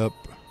ship.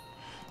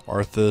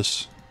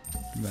 Arthas.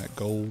 Give me that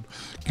gold.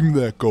 Give me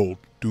that gold.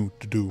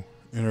 Do.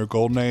 Inner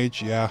Golden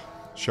Age? Yeah,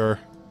 sure.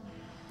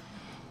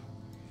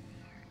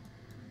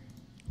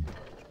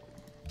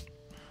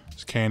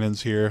 There's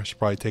cannons here. I should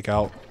probably take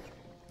out.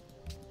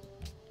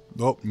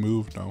 Oh,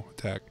 move. No,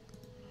 attack.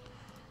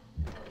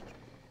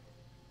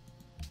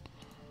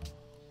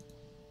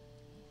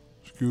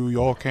 Screw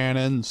your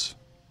cannons.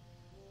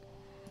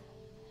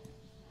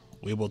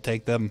 We will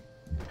take them.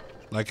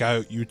 Like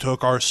how you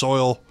took our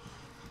soil.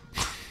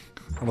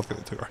 I don't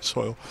think they took our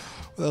soil.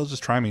 What the hell is this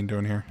Trimene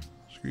doing here?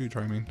 Screw you,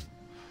 Trimene.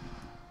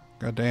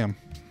 God damn.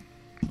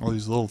 All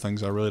these little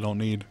things I really don't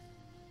need.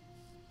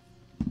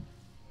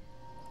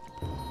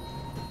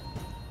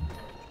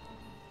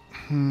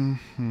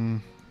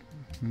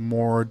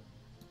 More.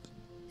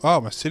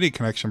 Oh, my city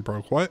connection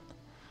broke. What?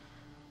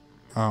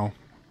 Oh.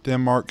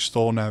 Denmark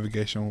stole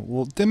navigation.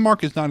 Well,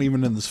 Denmark is not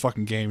even in this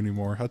fucking game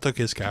anymore. I took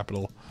his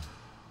capital.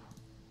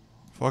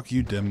 Fuck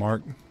you,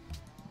 Denmark.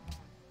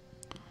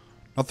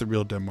 Not the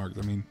real Denmark.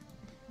 I mean,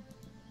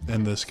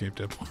 in this game,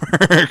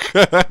 Denmark.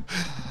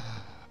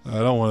 I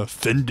don't want to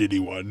offend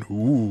anyone.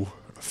 Ooh,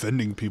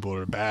 offending people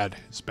are bad.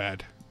 It's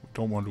bad. We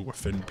don't want to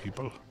offend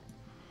people.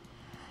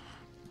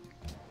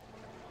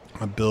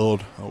 I'll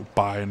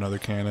buy another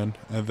cannon,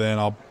 and then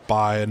I'll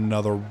buy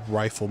another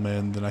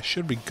rifleman, then I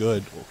should be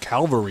good. Well,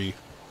 cavalry.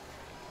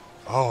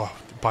 Oh,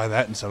 buy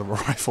that instead of a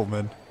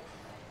rifleman.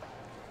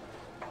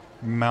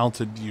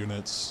 Mounted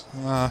units.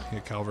 Yeah,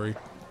 cavalry.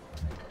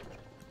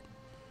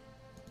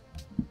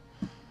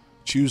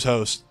 Choose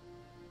host.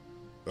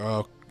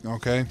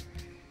 Okay.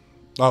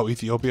 Oh,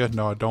 Ethiopia?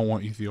 No, I don't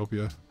want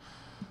Ethiopia.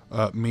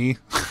 Me?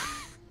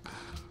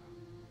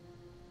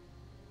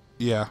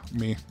 Yeah,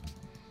 me.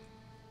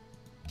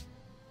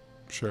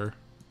 Sure.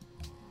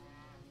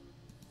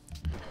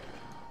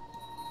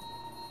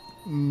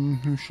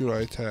 Who should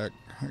I attack?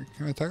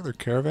 Can I attack their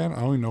caravan?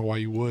 I don't even know why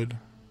you would.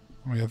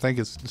 I mean, I think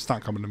it's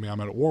not coming to me.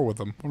 I'm at war with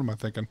them. What am I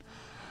thinking?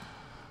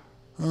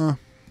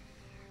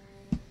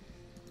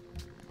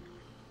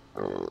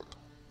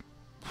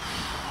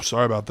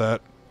 Sorry about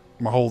that.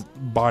 My whole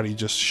body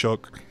just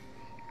shook.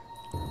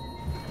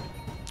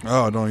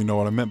 Oh, I don't even know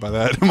what I meant by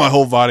that. My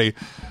whole body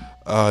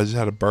just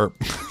had a burp,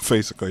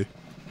 basically.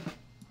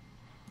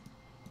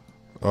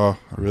 Oh,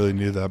 I really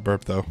needed that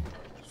burp, though.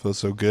 Feels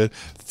so good.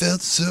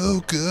 Felt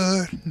so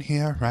good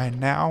here right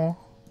now.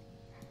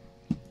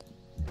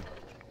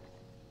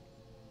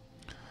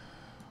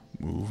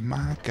 Move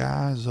my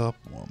guys up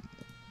one.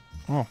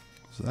 Oh,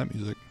 what's that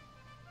music?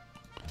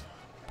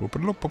 More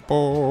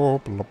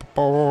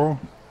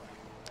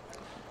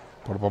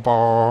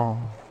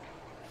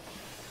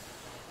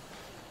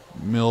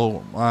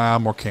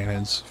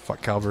cannons.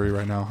 Fuck cavalry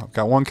right now. I've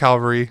got one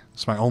cavalry.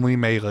 It's my only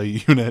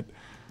melee unit.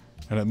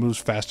 And it moves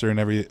faster than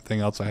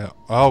everything else I have.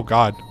 Oh,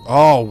 God.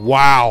 Oh,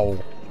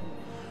 wow.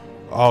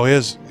 Oh, he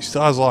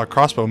still has a lot of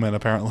crossbowmen,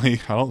 apparently.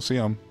 I don't see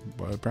him,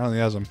 but apparently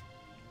he has them.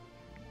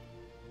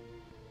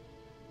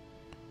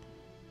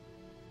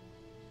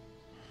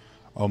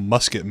 Oh,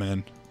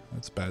 musketmen.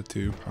 That's bad,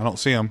 too. I don't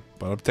see him,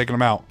 but I'm taking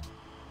him out.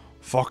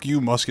 Fuck you,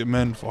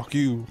 musketmen. Fuck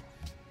you.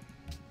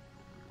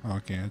 Oh, I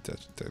can't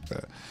attack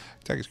that.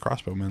 Attack his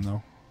crossbowmen,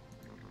 though.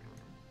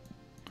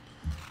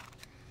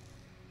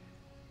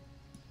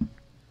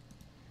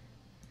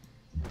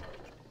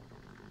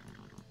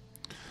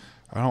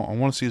 I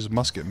want to see his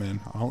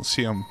musketmen. I don't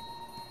see him.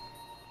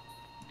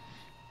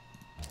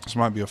 This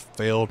might be a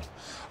failed.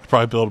 I'd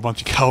probably build a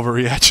bunch of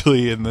cavalry,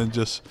 actually, and then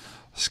just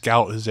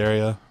scout his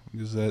area.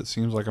 Because that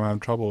seems like I'm having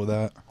trouble with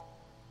that.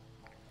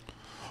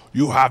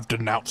 You have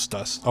denounced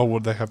us. Oh,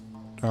 would they have...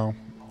 Oh,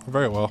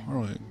 very well. I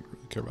don't really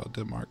care about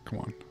Denmark. Come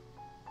on.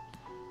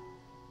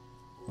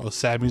 Oh,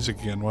 sad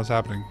music again. What's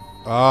happening?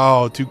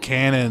 Oh, 2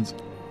 cannons.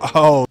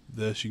 Oh.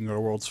 This, you can go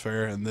to World's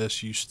Fair, and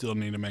this, you still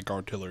need to make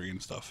artillery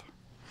and stuff.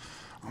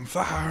 I'm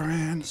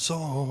firing so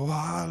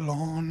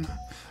alone.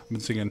 I've been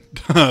singing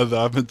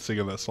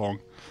that song.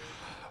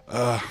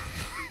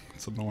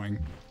 It's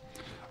annoying.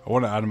 I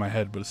want it out of my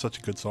head, but it's such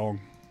a good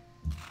song.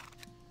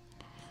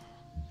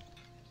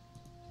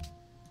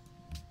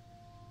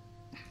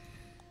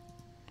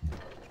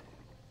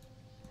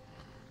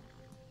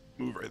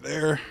 Move right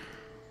there.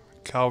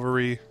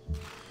 Cavalry.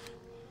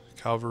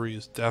 Cavalry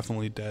is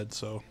definitely dead,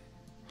 so...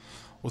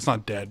 Well, it's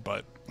not dead,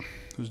 but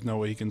there's no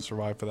way he can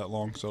survive for that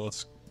long, so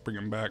let's bring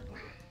him back.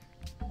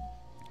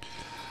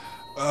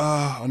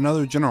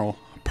 Another general.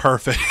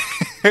 Perfect.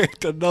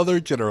 Another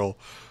general.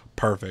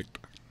 Perfect.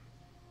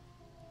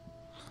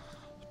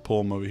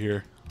 Pull him over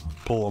here.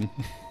 Pull him.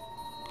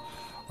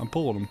 I'm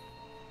pulling him.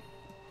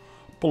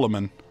 Pull him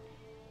in.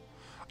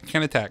 I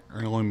can't attack. I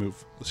can only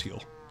move. Let's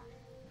heal.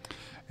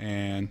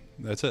 And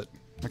that's it.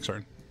 Next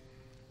turn.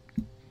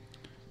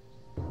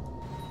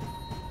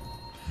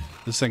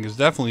 This thing is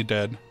definitely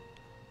dead.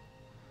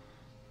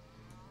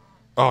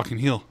 Oh, I can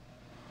heal.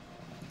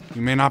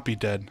 He may not be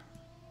dead.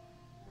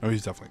 Oh,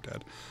 he's definitely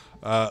dead.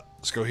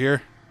 Let's go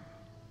here.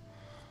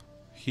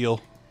 Heal.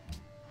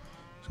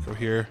 Let's go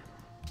here.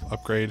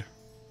 Upgrade.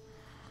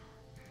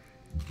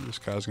 This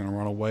guy's gonna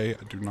run away.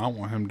 I do not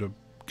want him to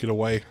get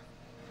away.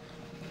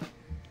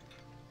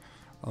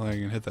 I think I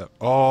can hit that.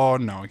 Oh,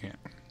 no, I can't.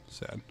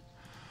 Sad.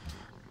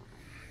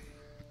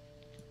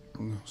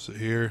 So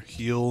here,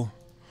 heal.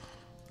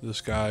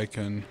 This guy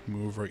can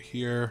move right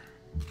here.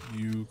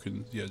 You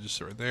can, yeah, just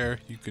sit right there.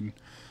 You can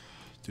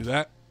do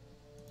that.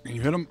 Can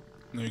you hit him?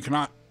 No, you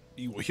cannot.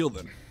 You will heal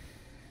then.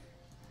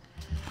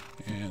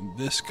 And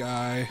this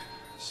guy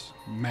is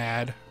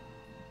mad.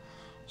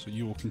 So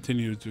you will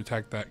continue to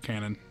attack that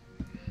cannon.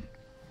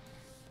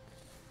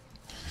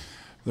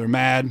 They're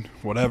mad,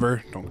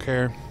 whatever, don't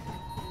care.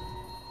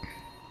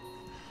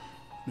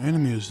 The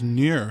enemy is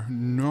near.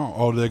 No.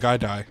 Oh, did the guy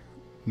die?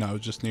 No,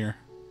 it's just near.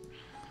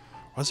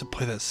 Why does it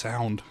play that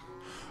sound?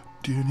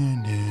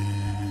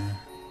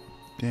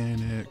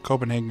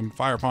 Copenhagen,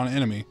 fire upon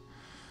enemy.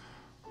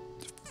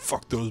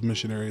 Fuck those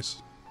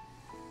missionaries.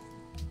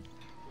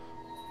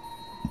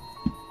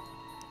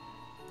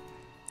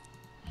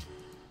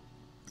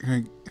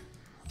 I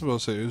was about to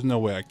say, there's no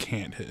way I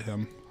can't hit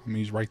him. I mean,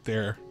 he's right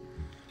there.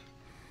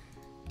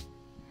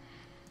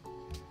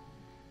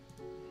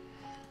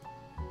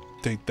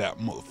 Take that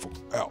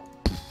motherfucker out.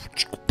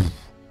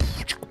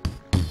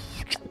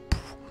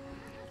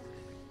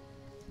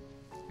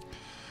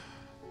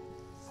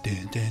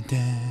 Dun, dun,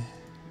 dun.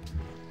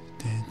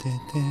 Dun, dun,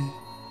 dun.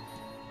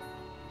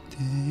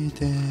 Dun,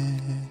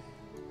 dun.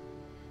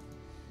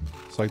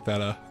 It's like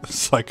that,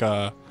 it's like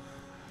a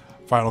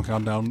final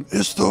countdown.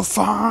 It's the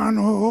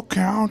final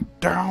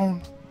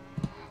countdown.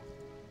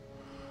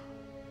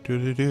 Do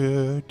do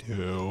do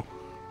do.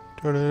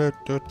 Do do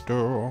do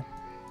do.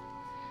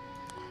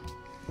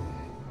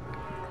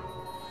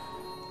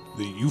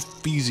 The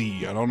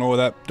Uffizi. I don't know what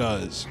that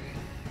does.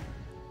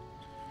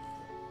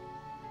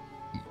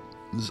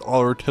 This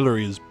all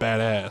artillery is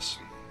badass.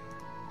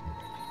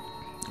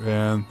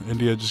 And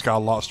India just got a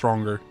lot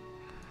stronger.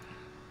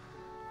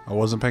 I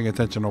wasn't paying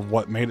attention to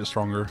what made it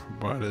stronger,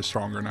 but it's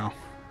stronger now.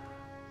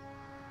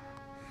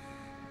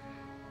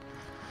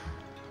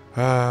 Oh,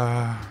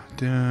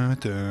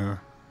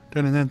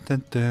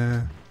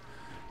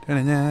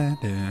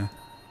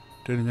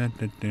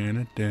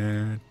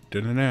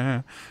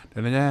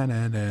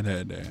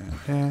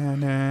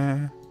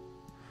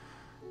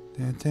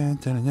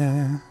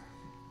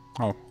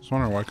 I was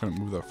wondering why I couldn't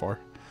move that far.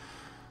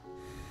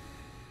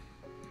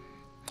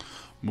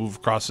 Move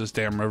across this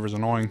damn river is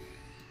annoying.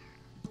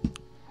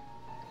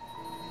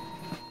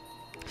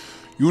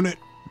 Unit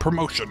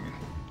promotion.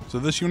 So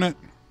this unit?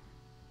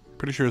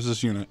 Pretty sure it's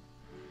this unit.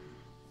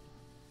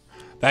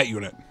 That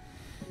unit.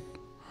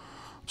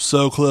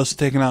 So close to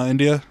taking out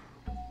India.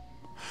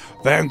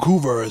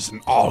 Vancouver is in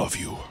all of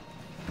you.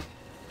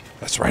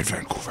 That's right,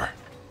 Vancouver.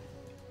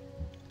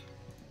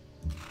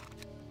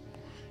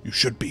 You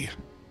should be.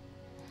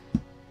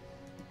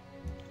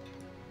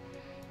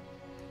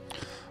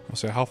 I'll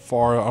say how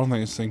far. I don't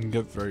think this thing can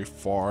get very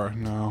far.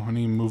 No, I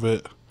need to move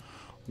it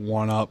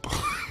one up.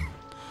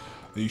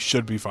 You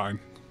should be fine.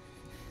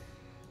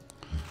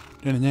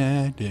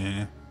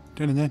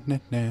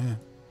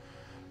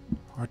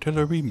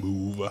 Artillery,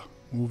 move.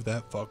 Move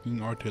that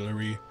fucking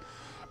artillery.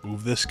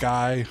 Move this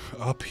guy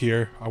up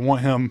here. I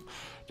want him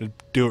to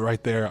do it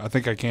right there. I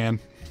think I can.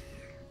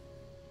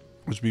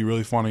 Which would be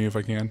really funny if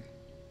I can.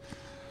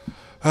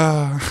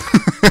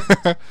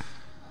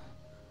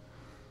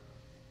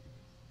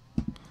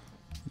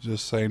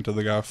 Just saying to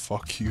the guy,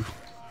 fuck you.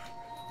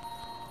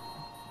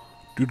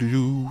 Do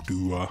do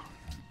do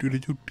do do do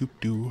do do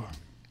do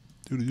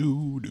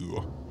do do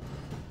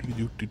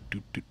do do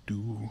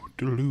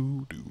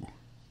do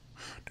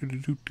do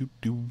do do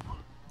do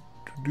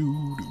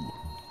do do.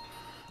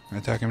 Can I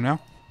attack him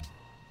now?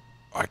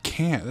 I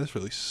can't. That's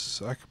really.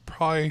 I could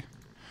probably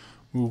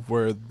move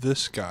where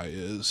this guy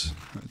is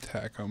and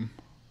attack him.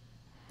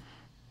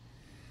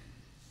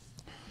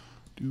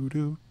 Do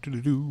do do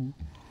do do.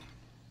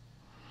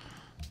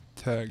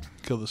 Tag,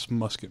 kill this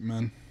musket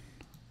man.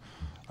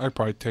 I'd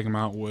probably take him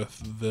out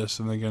with this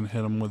and then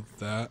hit him with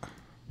that.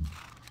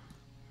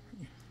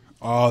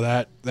 Oh,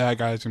 that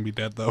guy's gonna be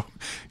dead though.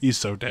 He's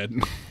so dead.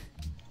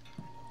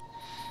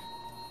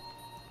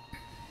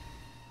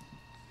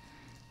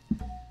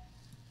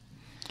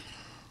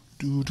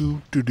 Do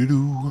do do do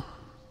do.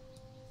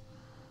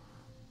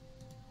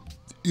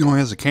 He only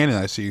has a cannon,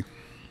 I see.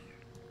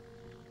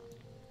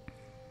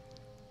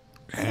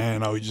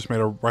 And oh, he just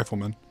made a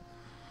rifleman.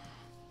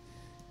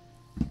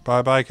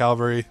 Bye bye,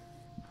 cavalry.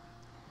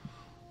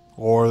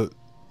 Or,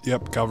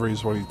 yep, cavalry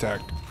is what he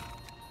attacked.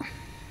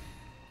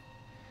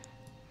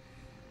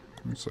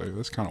 Let's say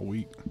that's kind of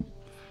weak.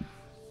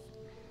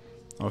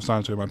 Oh, it's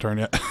not my turn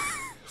yet.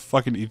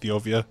 Fucking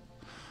Ethiopia.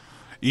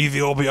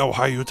 Ethiopia,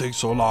 why you take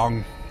so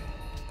long?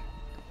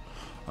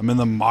 I'm in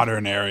the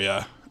modern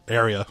area.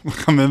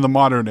 I'm in the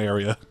modern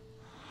area.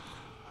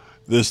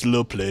 This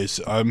little place.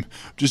 I'm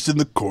just in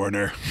the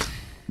corner.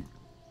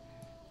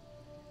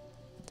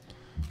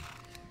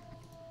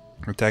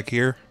 Attack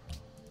here.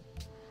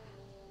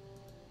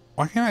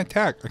 Why can't I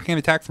attack? I can't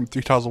attack from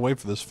 3 tiles away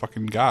for this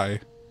fucking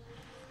guy.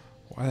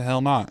 Why the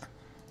hell not?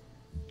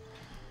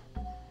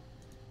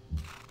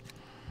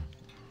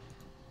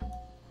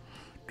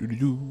 Do do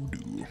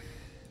do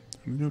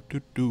do do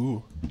do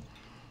do.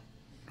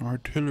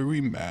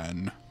 Artillery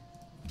man.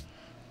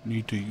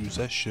 Need to use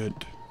that shit.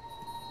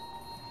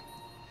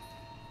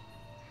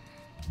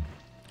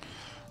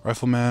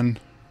 Rifleman.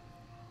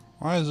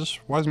 Why is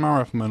my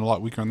rifleman a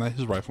lot weaker than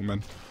his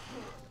rifleman?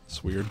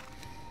 It's weird.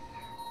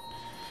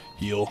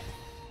 Heal.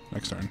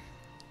 Next turn.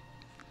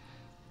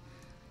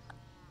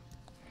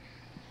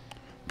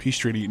 Peace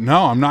treaty.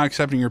 No, I'm not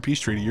accepting your peace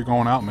treaty. You're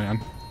going out, man.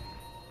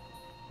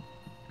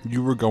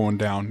 You were going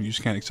down. You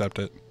just can't accept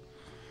it.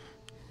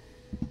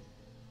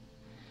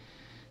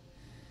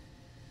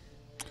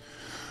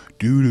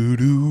 Do do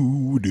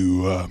do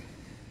do.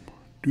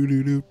 Do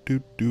do do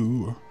do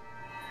do.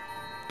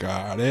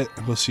 Got it.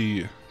 Let's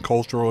see.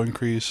 Cultural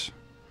increase.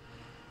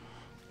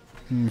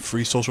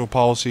 Free social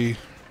policy.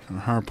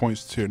 100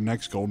 points to the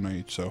next golden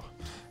age. So,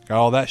 got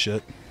all that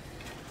shit.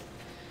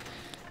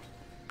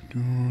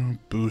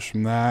 Boost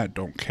from that.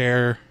 Don't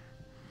care.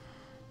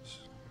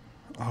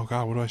 Oh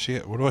god, what do I see?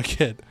 What do I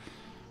get?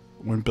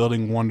 When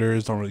building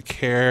wonders, don't really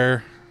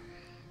care.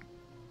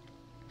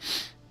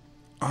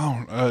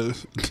 Oh, I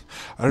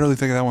don't really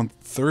think of that one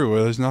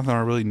through. There's nothing I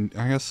really.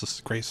 I guess this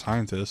is great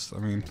scientist. I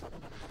mean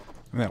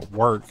that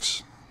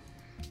works.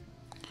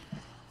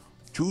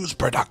 Choose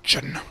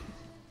production.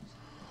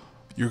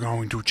 You're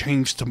going to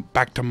change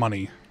back to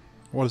money.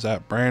 What is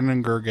that?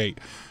 Brandon Gergate.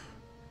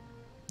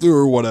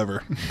 Or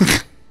whatever.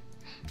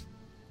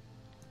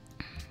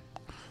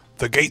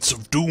 The Gates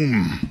of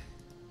Doom.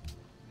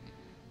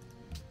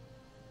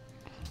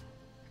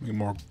 Make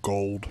more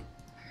gold.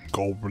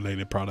 Gold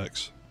related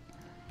products.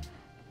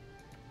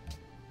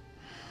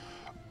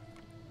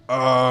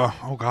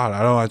 Oh god,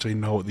 I don't actually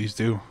know what these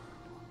do.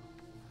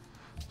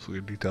 Let's look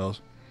at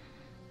details.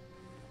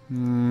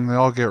 They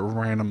all get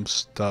random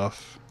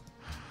stuff.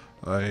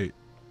 Like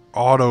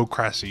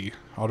autocracy.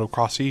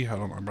 Autocracy? I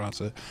don't know how to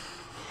pronounce it.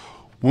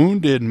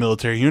 Wounded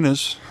military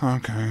units.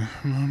 Okay.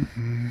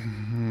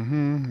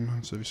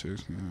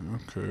 76.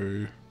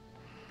 Okay.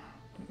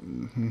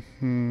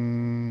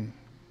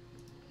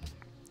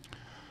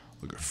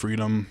 Look at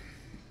freedom.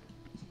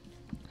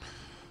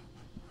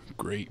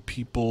 Great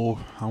people.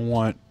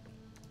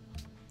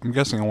 I'm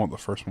guessing I want the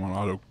first one.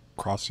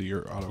 Autocracy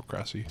or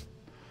autocracy.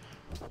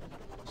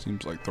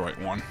 Seems like the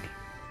right one.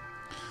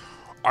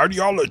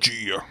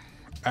 Ideology.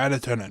 Add a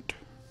tenant.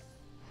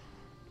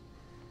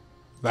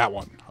 That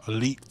one.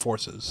 Elite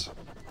forces.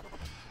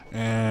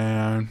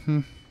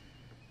 And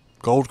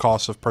gold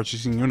cost of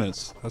purchasing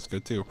units. That's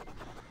good too.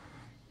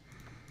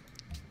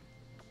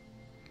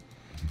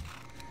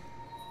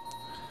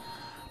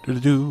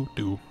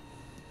 Do.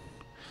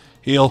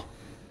 Heal.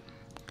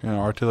 Can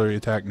artillery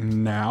attack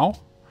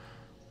now?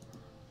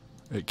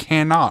 It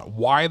cannot.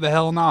 Why the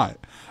hell not?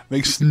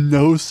 Makes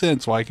no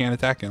sense why I can't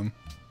attack him.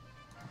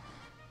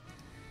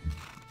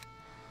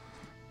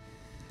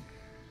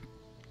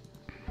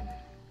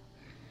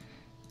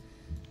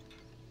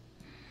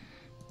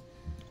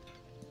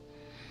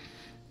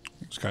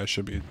 This guy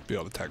should be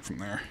able to attack from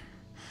there.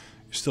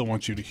 He still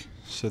wants you to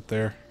sit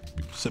there.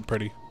 Sit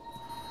pretty.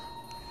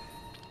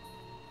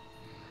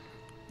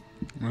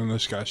 And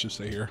this guy should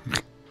stay here.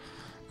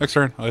 Next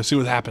turn. Let's see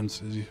what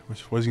happens.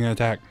 What's he gonna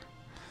attack?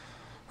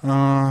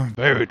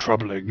 Very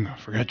troubling.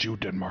 Forget you,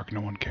 Denmark.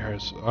 No one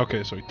cares.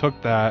 Okay, so he took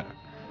that.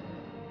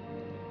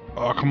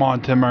 Oh, come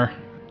on, Timur.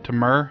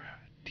 Timur?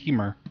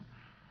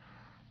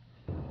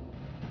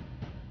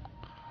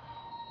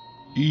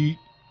 Eat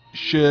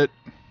shit.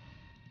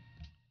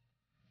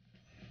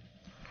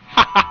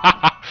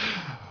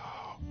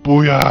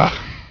 Booyah.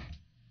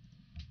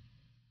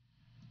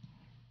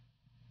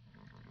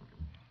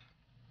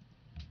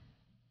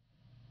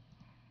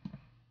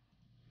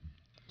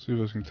 See if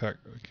this can attack.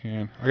 I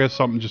can. I guess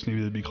something just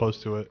needed to be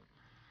close to it.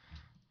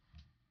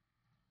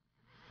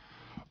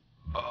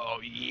 Oh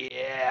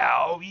yeah!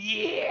 Oh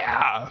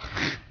yeah!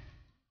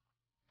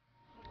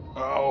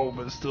 Oh,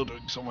 but it's still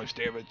doing so much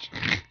damage.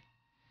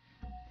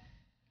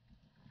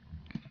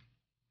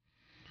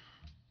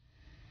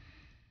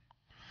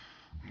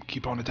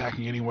 Keep on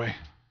attacking anyway.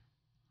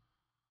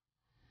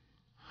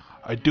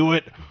 I do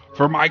it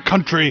for my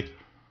country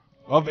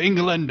of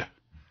England.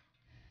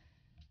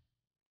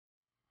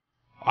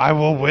 I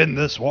will win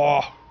this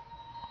war.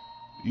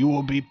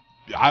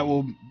 I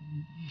will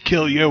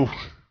kill you.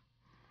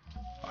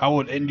 I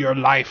will end your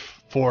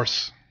life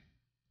force.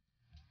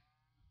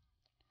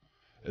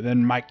 And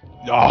then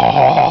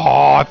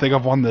I think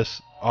I've won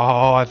this.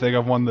 Oh, I think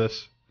I've won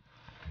this.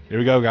 Here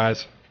we go,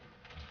 guys.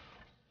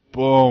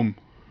 Boom.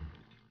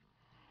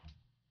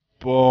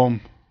 Boom.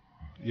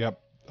 Yep,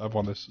 I've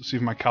won this. See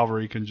if my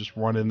cavalry can just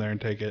run in there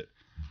and take it.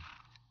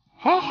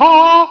 Ha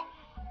ha!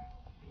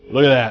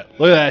 Look at that.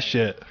 Look at that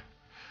shit.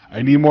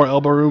 I need more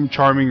elbow room.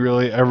 Charming,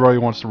 really. Everybody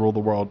wants to rule the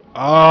world.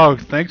 Oh,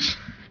 thanks.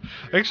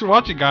 Thanks for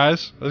watching,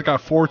 guys. I got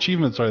 4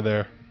 achievements right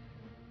there.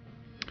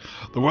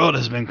 The world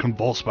has been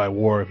convulsed by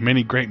war.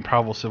 Many great and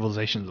powerful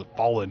civilizations have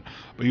fallen,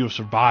 but you have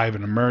survived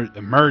and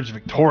emerged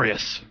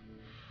victorious.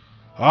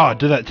 I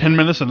did that 10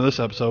 minutes into this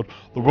episode.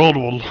 The world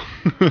will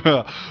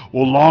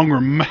long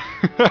remember.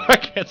 I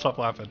can't stop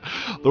laughing.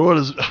 The world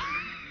is.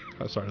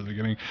 I started at the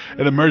beginning.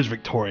 It emerged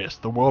victorious.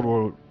 The world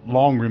will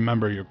long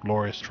remember your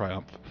glorious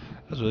triumph.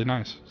 That's really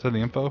nice. Is that the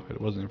info? It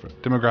wasn't info.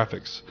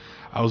 Demographics.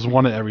 I was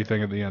one at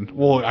everything at the end.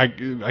 Well,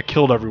 I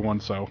killed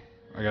everyone, so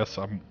I guess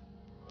I'm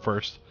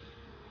first.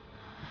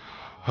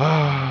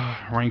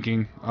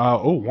 Ranking.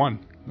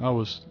 1. That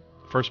was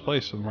first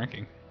place in the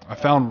ranking. I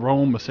found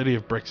Rome, a city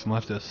of bricks, and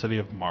left it a city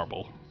of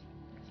marble.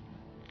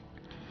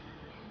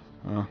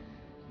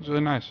 It's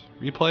really nice.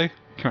 Replay?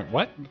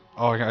 What?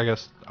 Oh, I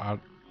guess.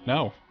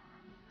 No.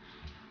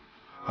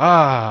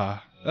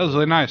 That was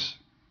really nice.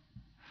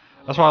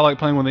 That's why I like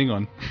playing with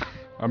England.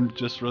 I'm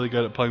just really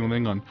good at playing with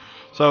England.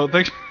 So,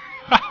 thanks.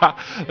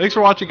 Thanks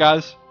for watching,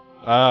 guys.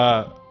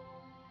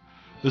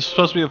 This is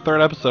supposed to be the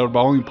 3rd episode, but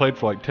I only played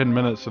for like 10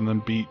 minutes and then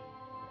beat.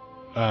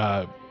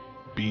 I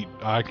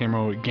can't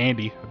remember.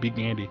 Gandhi. I beat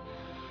Gandhi.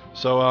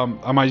 So,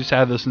 I might just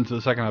add this into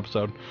the 2nd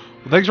episode.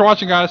 Well, thanks for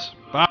watching, guys.